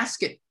that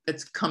basket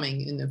that's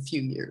coming in a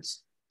few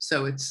years.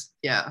 So it's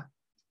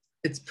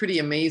pretty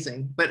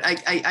amazing. But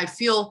I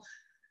feel,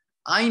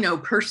 I know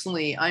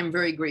personally, I'm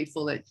very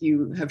grateful that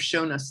you have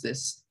shown us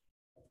this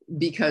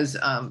because,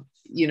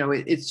 you know,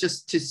 it's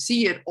just to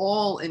see it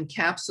all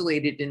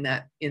encapsulated in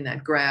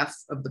that graph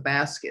of the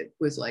basket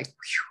was like,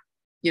 whew,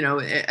 you know,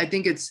 I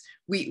think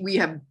we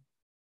have,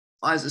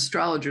 as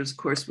astrologers, of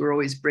course, we're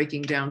always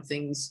breaking down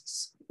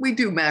things. We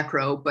do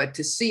macro, but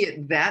to see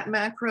it that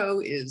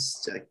macro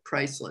is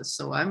priceless.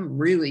 So I'm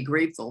really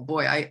grateful.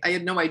 Boy, I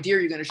had no idea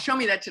you're going to show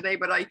me that today,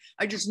 but I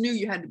just knew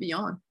you had to be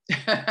on.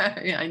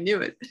 Yeah, I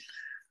knew it.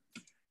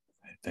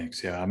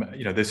 Thanks. Yeah,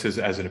 you know, this is,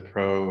 as a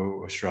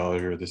pro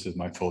astrologer, this is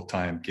my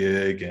full-time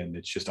gig, and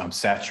it's just, I'm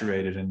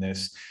saturated in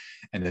this.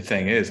 And the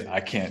thing is, I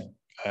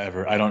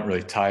don't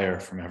really tire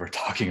from ever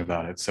talking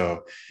about it.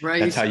 So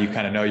That's how you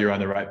kind of know you're on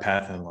the right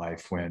path in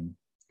life, when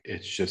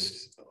it's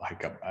just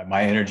like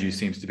my energy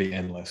seems to be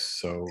endless.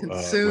 So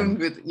consumed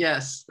with,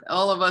 yes,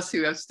 all of us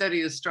who have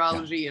studied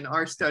astrology and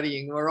are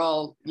studying, we're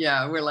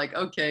like,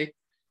 okay,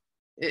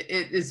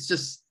 it's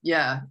just,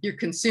 you're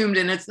consumed,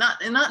 and it's not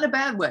in a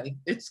bad way.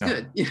 It's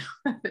good. You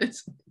know,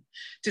 it's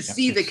to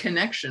see the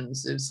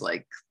connections. It's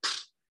like,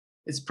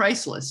 it's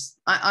priceless.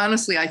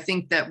 Honestly, I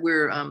think that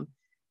we're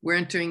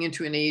entering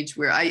into an age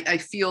where I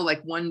feel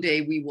like one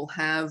day we will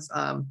have,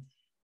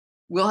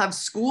 we'll have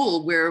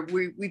school where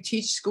we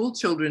teach school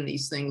children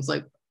these things,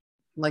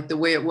 like the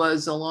way it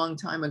was a long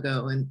time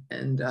ago.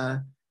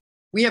 And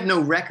we have no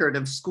record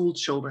of school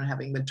children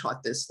having been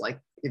taught this, like,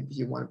 if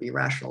you want to be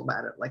rational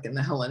about it, like in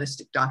the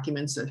Hellenistic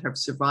documents that have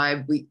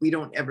survived, we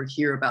don't ever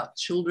hear about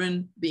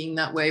children being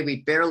that way. We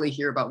barely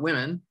hear about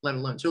women, let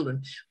alone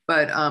children.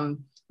 But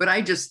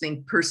I just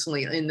think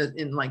personally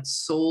in like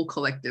Soul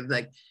Collective,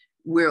 like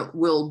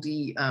we'll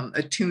be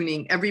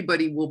attuning,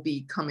 everybody will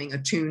be coming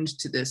attuned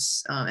to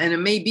this. And it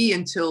may be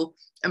until,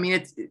 I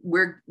mean,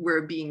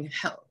 we're being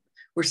held,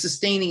 we're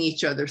sustaining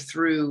each other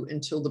through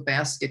until the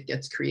basket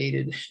gets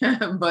created.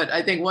 But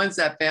I think once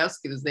that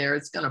basket is there,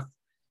 it's going to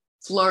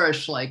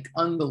flourish like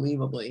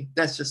unbelievably.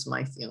 That's just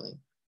my feeling.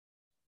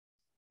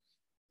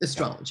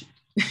 Astrology,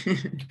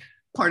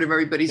 part of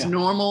everybody's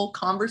normal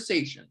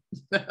conversation.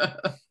 Yeah,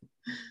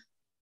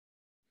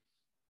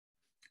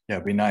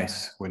 it'd be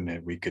nice, wouldn't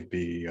it? We could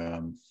be,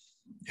 you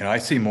know, I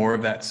see more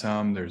of that.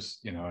 There's,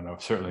 you know,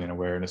 certainly an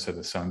awareness of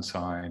the sun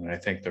sign. And I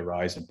think the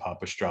rise in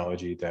pop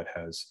astrology that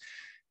has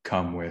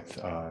come with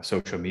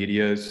social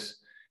media's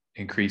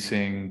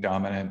increasing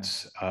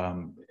dominance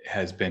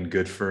has been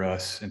good for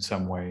us in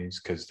some ways,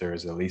 because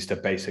there's at least a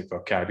basic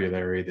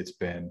vocabulary that's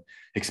been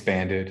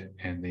expanded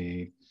in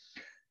the,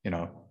 you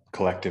know,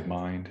 collective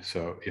mind.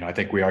 So, you know, I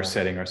think we are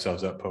setting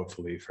ourselves up,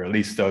 hopefully, for at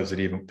least those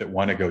that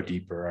want to go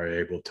deeper are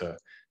able to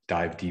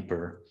dive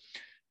deeper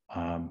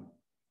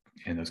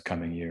in those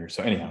coming years.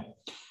 So anyhow,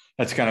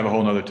 that's kind of a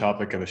whole nother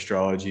topic of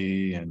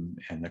astrology and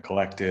the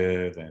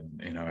collective.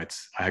 And, you know,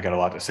 I got a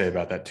lot to say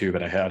about that too,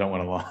 but I don't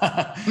want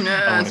to.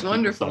 No, it's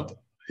wonderful.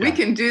 We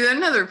can do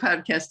another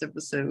podcast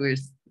episode where,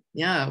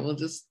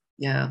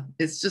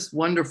 it's just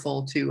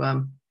wonderful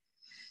to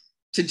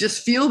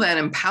just feel that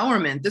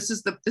empowerment. This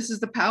is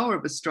the power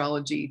of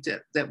astrology,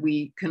 that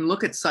we can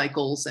look at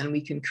cycles and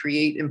we can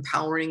create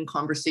empowering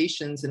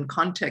conversations and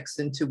contexts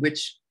into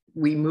which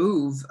we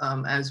move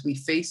as we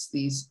face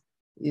these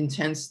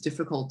intense,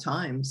 difficult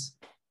times.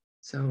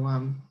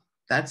 So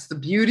that's the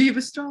beauty of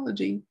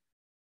astrology.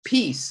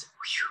 Peace,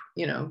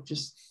 you know,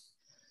 just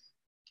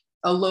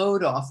a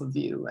load off of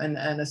you and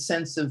a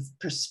sense of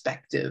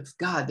perspective.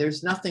 God,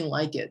 there's nothing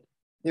like it.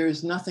 There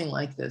is nothing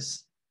like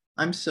this.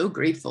 I'm so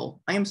grateful.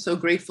 I am so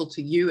grateful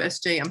to you,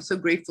 SJ. I'm so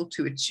grateful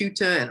to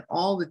Achyuta and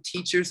all the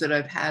teachers that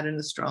I've had in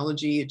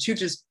astrology.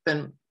 Achyuta's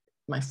been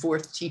my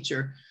fourth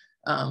teacher,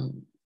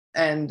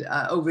 and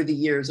over the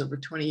years, over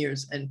 20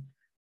 years. And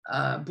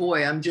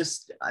boy, I'm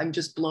just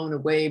blown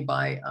away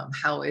by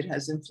how it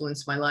has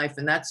influenced my life.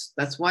 And that's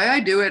why I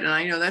do it. And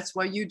I know that's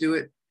why you do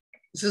it.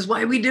 This is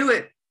why we do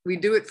it. We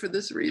do it for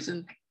this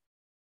reason.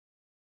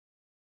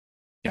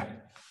 Yeah.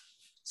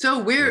 So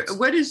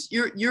what is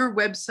your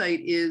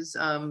website is,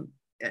 tell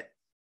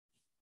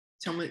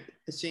me,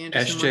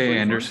 SJ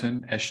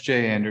Anderson, SJ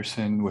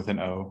Anderson with an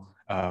O,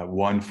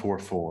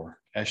 144,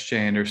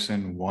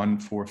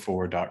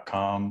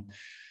 SJAnderson144.com.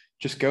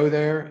 Just go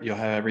there. You'll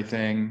have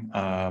everything.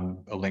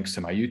 Links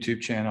to my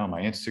YouTube channel,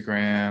 my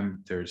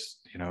Instagram. There's,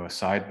 a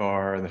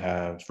sidebar that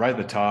has right at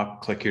the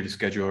top, click here to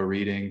schedule a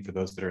reading for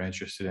those that are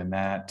interested in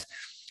that.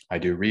 I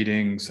do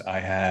readings. I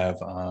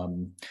have, a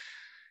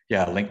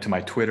link to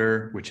my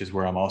Twitter, which is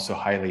where I'm also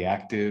highly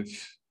active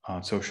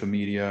on social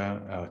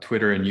media.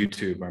 Twitter and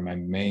YouTube are my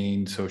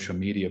main social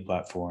media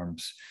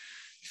platforms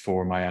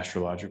for my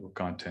astrological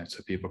content.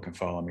 So people can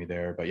follow me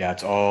there. But yeah,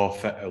 it's all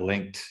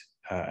linked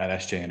at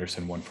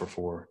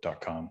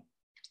SJAnderson144.com.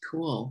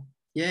 Cool.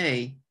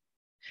 Yay.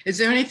 Is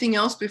there anything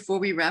else before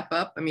we wrap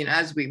up? I mean,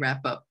 as we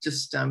wrap up,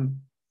 just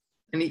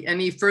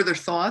any further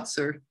thoughts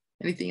or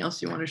anything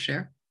else you want to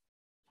share?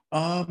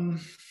 I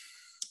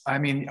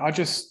mean, I'll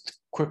just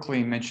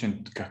quickly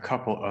mention a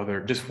couple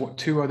other, just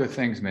two other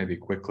things maybe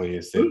quickly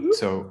is that,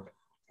 so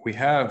we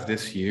have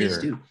this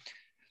year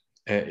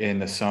in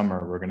the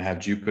summer, we're going to have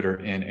Jupiter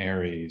in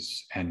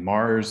Aries, and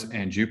Mars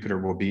and Jupiter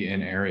will be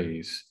in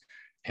Aries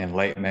in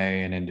late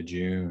May and into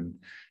June.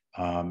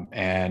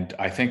 And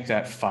I think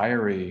that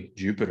fiery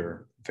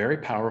Jupiter, very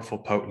powerful,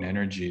 potent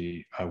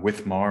energy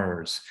with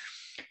Mars,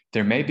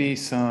 there may be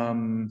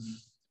some,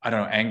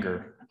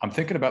 anger. I'm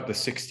thinking about the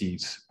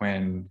 60s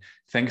when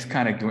things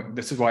kind of,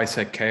 this is why I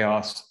said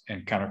chaos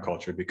and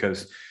counterculture,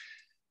 because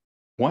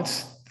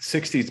once the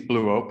 60s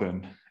blew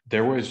open,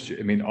 there was,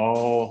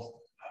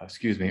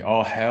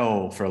 all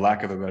hell, for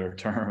lack of a better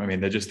term. I mean,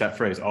 they're just that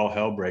phrase, all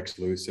hell breaks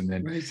loose. And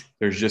then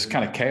there's just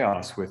kind of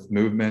chaos with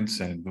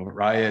movements and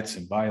riots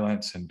and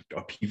violence and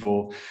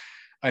upheaval.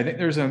 I think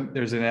there's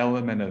an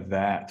element of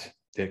that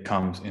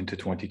comes into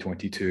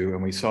 2022.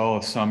 And we saw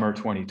summer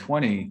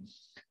 2020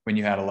 when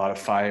you had a lot of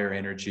fire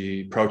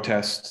energy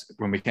protests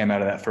when we came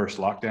out of that first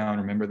lockdown.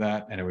 Remember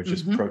that? And it was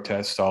just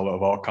protests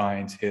of all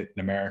kinds hit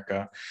in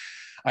America.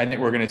 I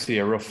think we're going to see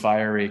a real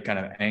fiery, kind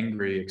of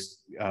angry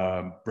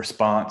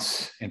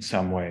response in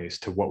some ways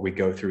to what we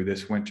go through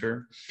this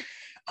winter.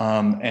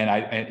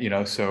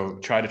 So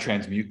try to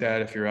transmute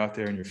that if you're out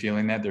there and you're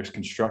feeling that. There's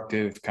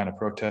constructive kind of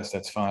protest,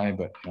 that's fine,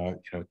 but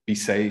be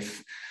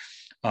safe.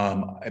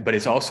 But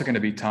it's also going to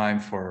be time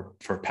for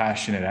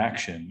passionate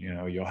action.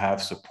 You'll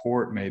have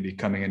support maybe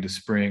coming into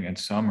spring and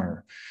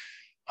summer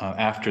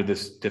after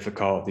these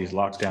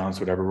lockdowns,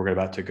 whatever we're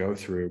about to go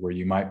through, where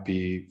you might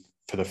be,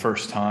 for the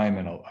first time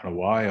in a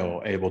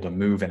while, able to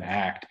move and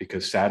act,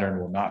 because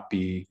Saturn will not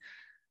be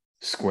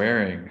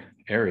squaring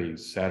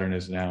Aries. Saturn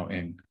is now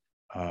in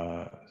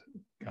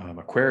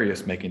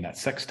Aquarius, making that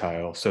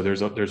sextile. So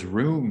there's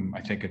room,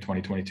 I think, in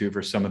 2022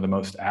 for some of the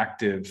most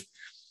active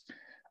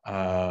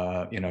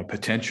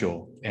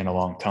potential in a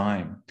long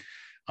time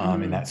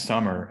in that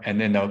summer. And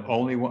then the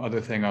only one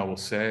other thing I will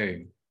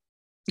say,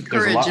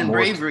 courage and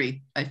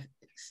bravery.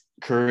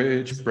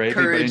 Courage,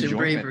 bravery, but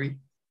enjoyment.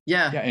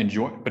 Yeah.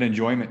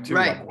 Enjoyment too.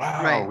 Right. Like,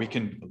 wow, we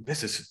can,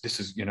 this is,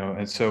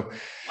 and so.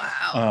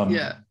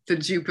 Wow. The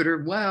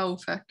Jupiter wow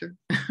factor.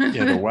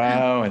 The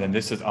wow. And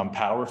then I'm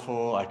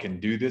powerful. I can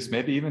do this.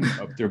 Maybe even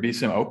there'll be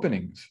some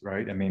openings,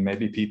 right? I mean,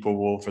 maybe people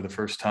will, for the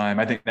first time,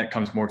 I think that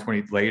comes more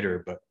 20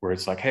 later, but where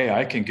it's like, hey,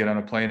 I can get on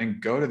a plane and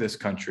go to this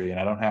country and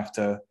I don't have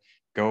to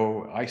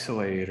go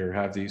isolate or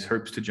have these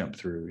hoops to jump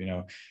through.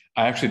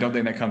 I actually don't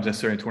think that comes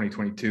necessarily in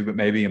 2022, but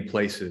maybe in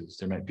places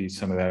there might be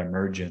some of that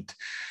emergent.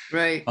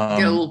 Right.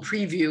 Get a little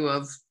preview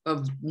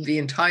of the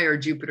entire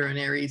Jupiter in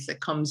Aries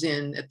that comes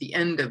in at the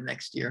end of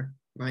next year.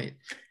 Right.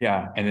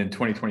 Yeah. And in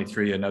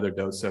 2023, another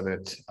dose of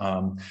it.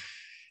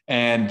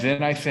 And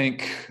then I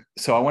think,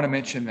 so I want to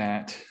mention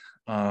that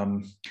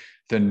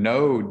the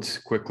nodes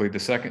quickly, the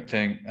second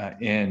thing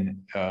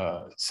in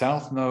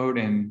South Node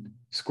in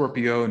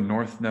Scorpio,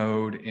 North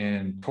Node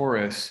in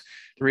Taurus.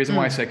 The reason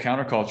why I say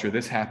counterculture,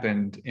 this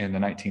happened in the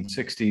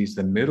 1960s,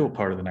 the middle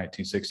part of the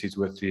 1960s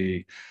with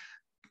the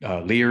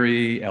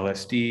Leary,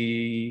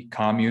 LSD,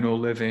 communal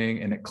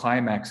living, and it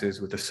climaxes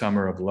with the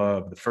Summer of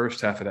Love. The first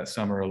half of that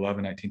Summer of Love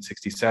in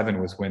 1967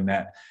 was when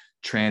that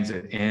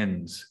transit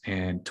ends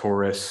in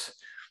Taurus,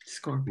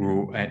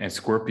 Scorpio. And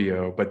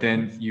Scorpio. But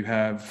then you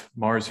have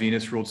Mars,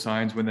 Venus ruled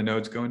signs when the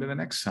nodes go into the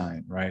next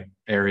sign, right?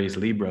 Aries,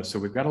 Libra. So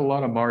we've got a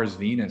lot of Mars,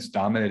 Venus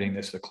dominating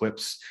this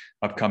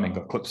upcoming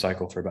eclipse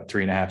cycle for about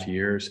 3.5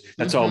 years.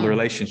 That's all the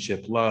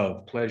relationship,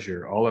 love,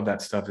 pleasure, all of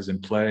that stuff is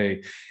in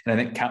play. And I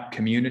think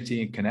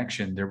community and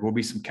connection, there will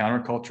be some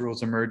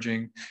countercultures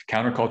emerging,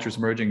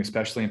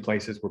 especially in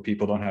places where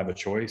people don't have a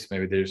choice.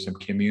 Maybe there's some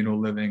communal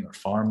living or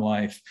farm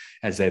life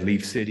as they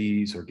leave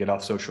cities or get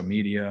off social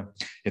media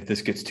if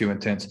this gets too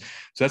intense.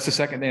 So that's the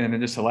second thing. And then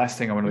just the last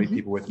thing I want to leave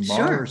people with,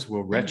 Mars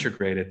will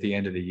retrograde at the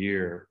end of the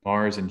year.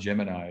 Mars in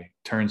Gemini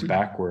turns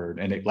backward,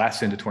 and it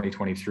lasts into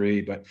 2023.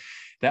 But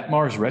that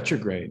Mars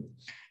retrograde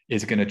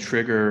is going to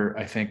trigger,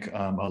 I think,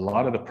 a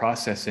lot of the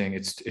processing.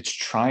 It's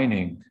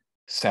trining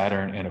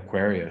Saturn and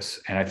Aquarius.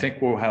 And I think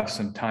we'll have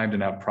some time to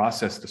now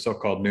process the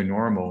so-called new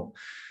normal,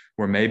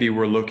 where maybe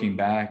we're looking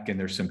back and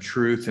there's some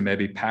truth and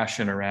maybe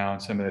passion around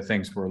some of the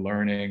things we're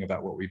learning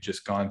about what we've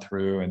just gone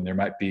through. And there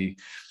might be,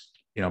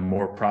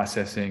 more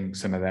processing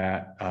some of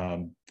that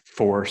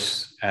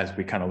force as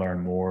we kind of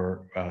learn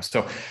more.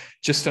 So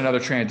just another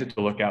transit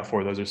to look out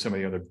for. Those are some of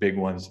the other big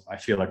ones I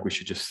feel like we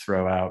should just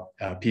throw out.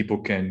 People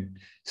can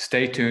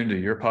stay tuned to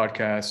your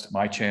podcast,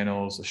 my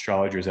channels,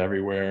 astrologers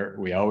everywhere.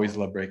 We always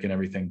love breaking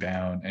everything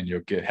down, and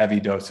you'll get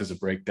heavy doses of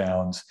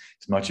breakdowns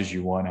as much as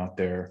you want out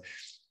there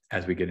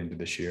as we get into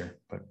this year.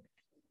 But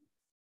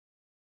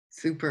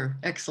super,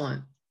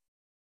 excellent.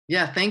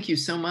 Yeah, thank you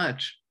so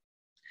much.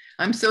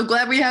 I'm so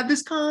glad we had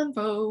this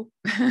convo.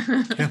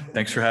 Yeah,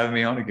 thanks for having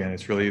me on again.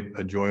 It's really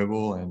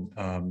enjoyable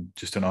and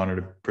just an honor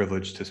and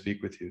privilege to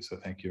speak with you. So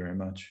thank you very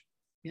much.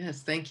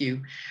 Yes, thank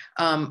you.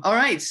 All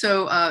right,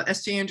 so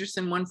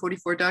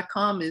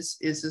sjanderson144.com is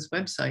his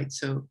website.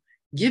 So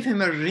give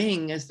him a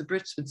ring, as the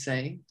Brits would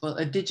say. Well,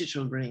 a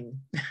digital ring.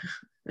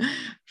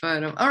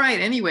 But all right,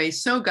 anyway,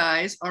 so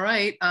guys, all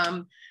right.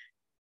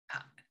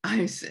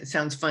 It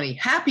sounds funny.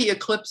 Happy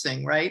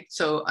eclipsing, right?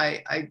 So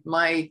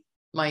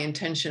my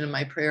intention and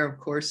my prayer, of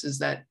course, is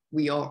that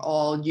we are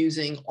all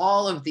using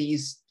all of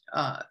these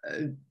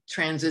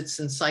transits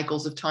and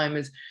cycles of time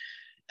as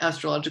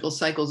astrological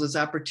cycles as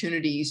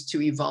opportunities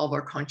to evolve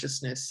our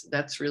consciousness.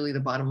 That's really the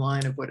bottom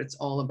line of what it's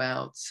all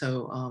about.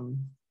 So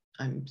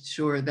I'm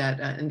sure that,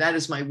 and that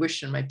is my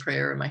wish and my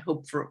prayer and my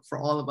hope for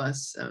all of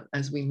us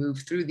as we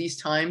move through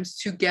these times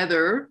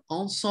together,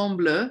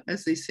 ensemble,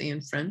 as they say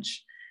in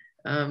French.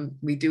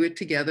 We do it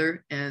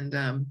together,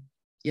 and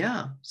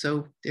yeah,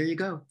 so there you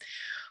go.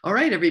 All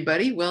right,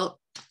 everybody. Well,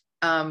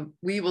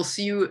 we will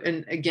see you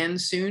again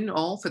soon,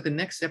 all for the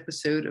next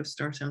episode of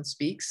Starsound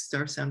Speaks,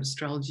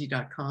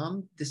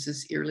 starsoundastrology.com. This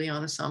is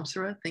Irliana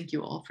Samsara. Thank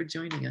you all for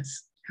joining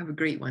us. Have a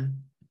great one.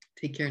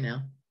 Take care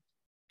now.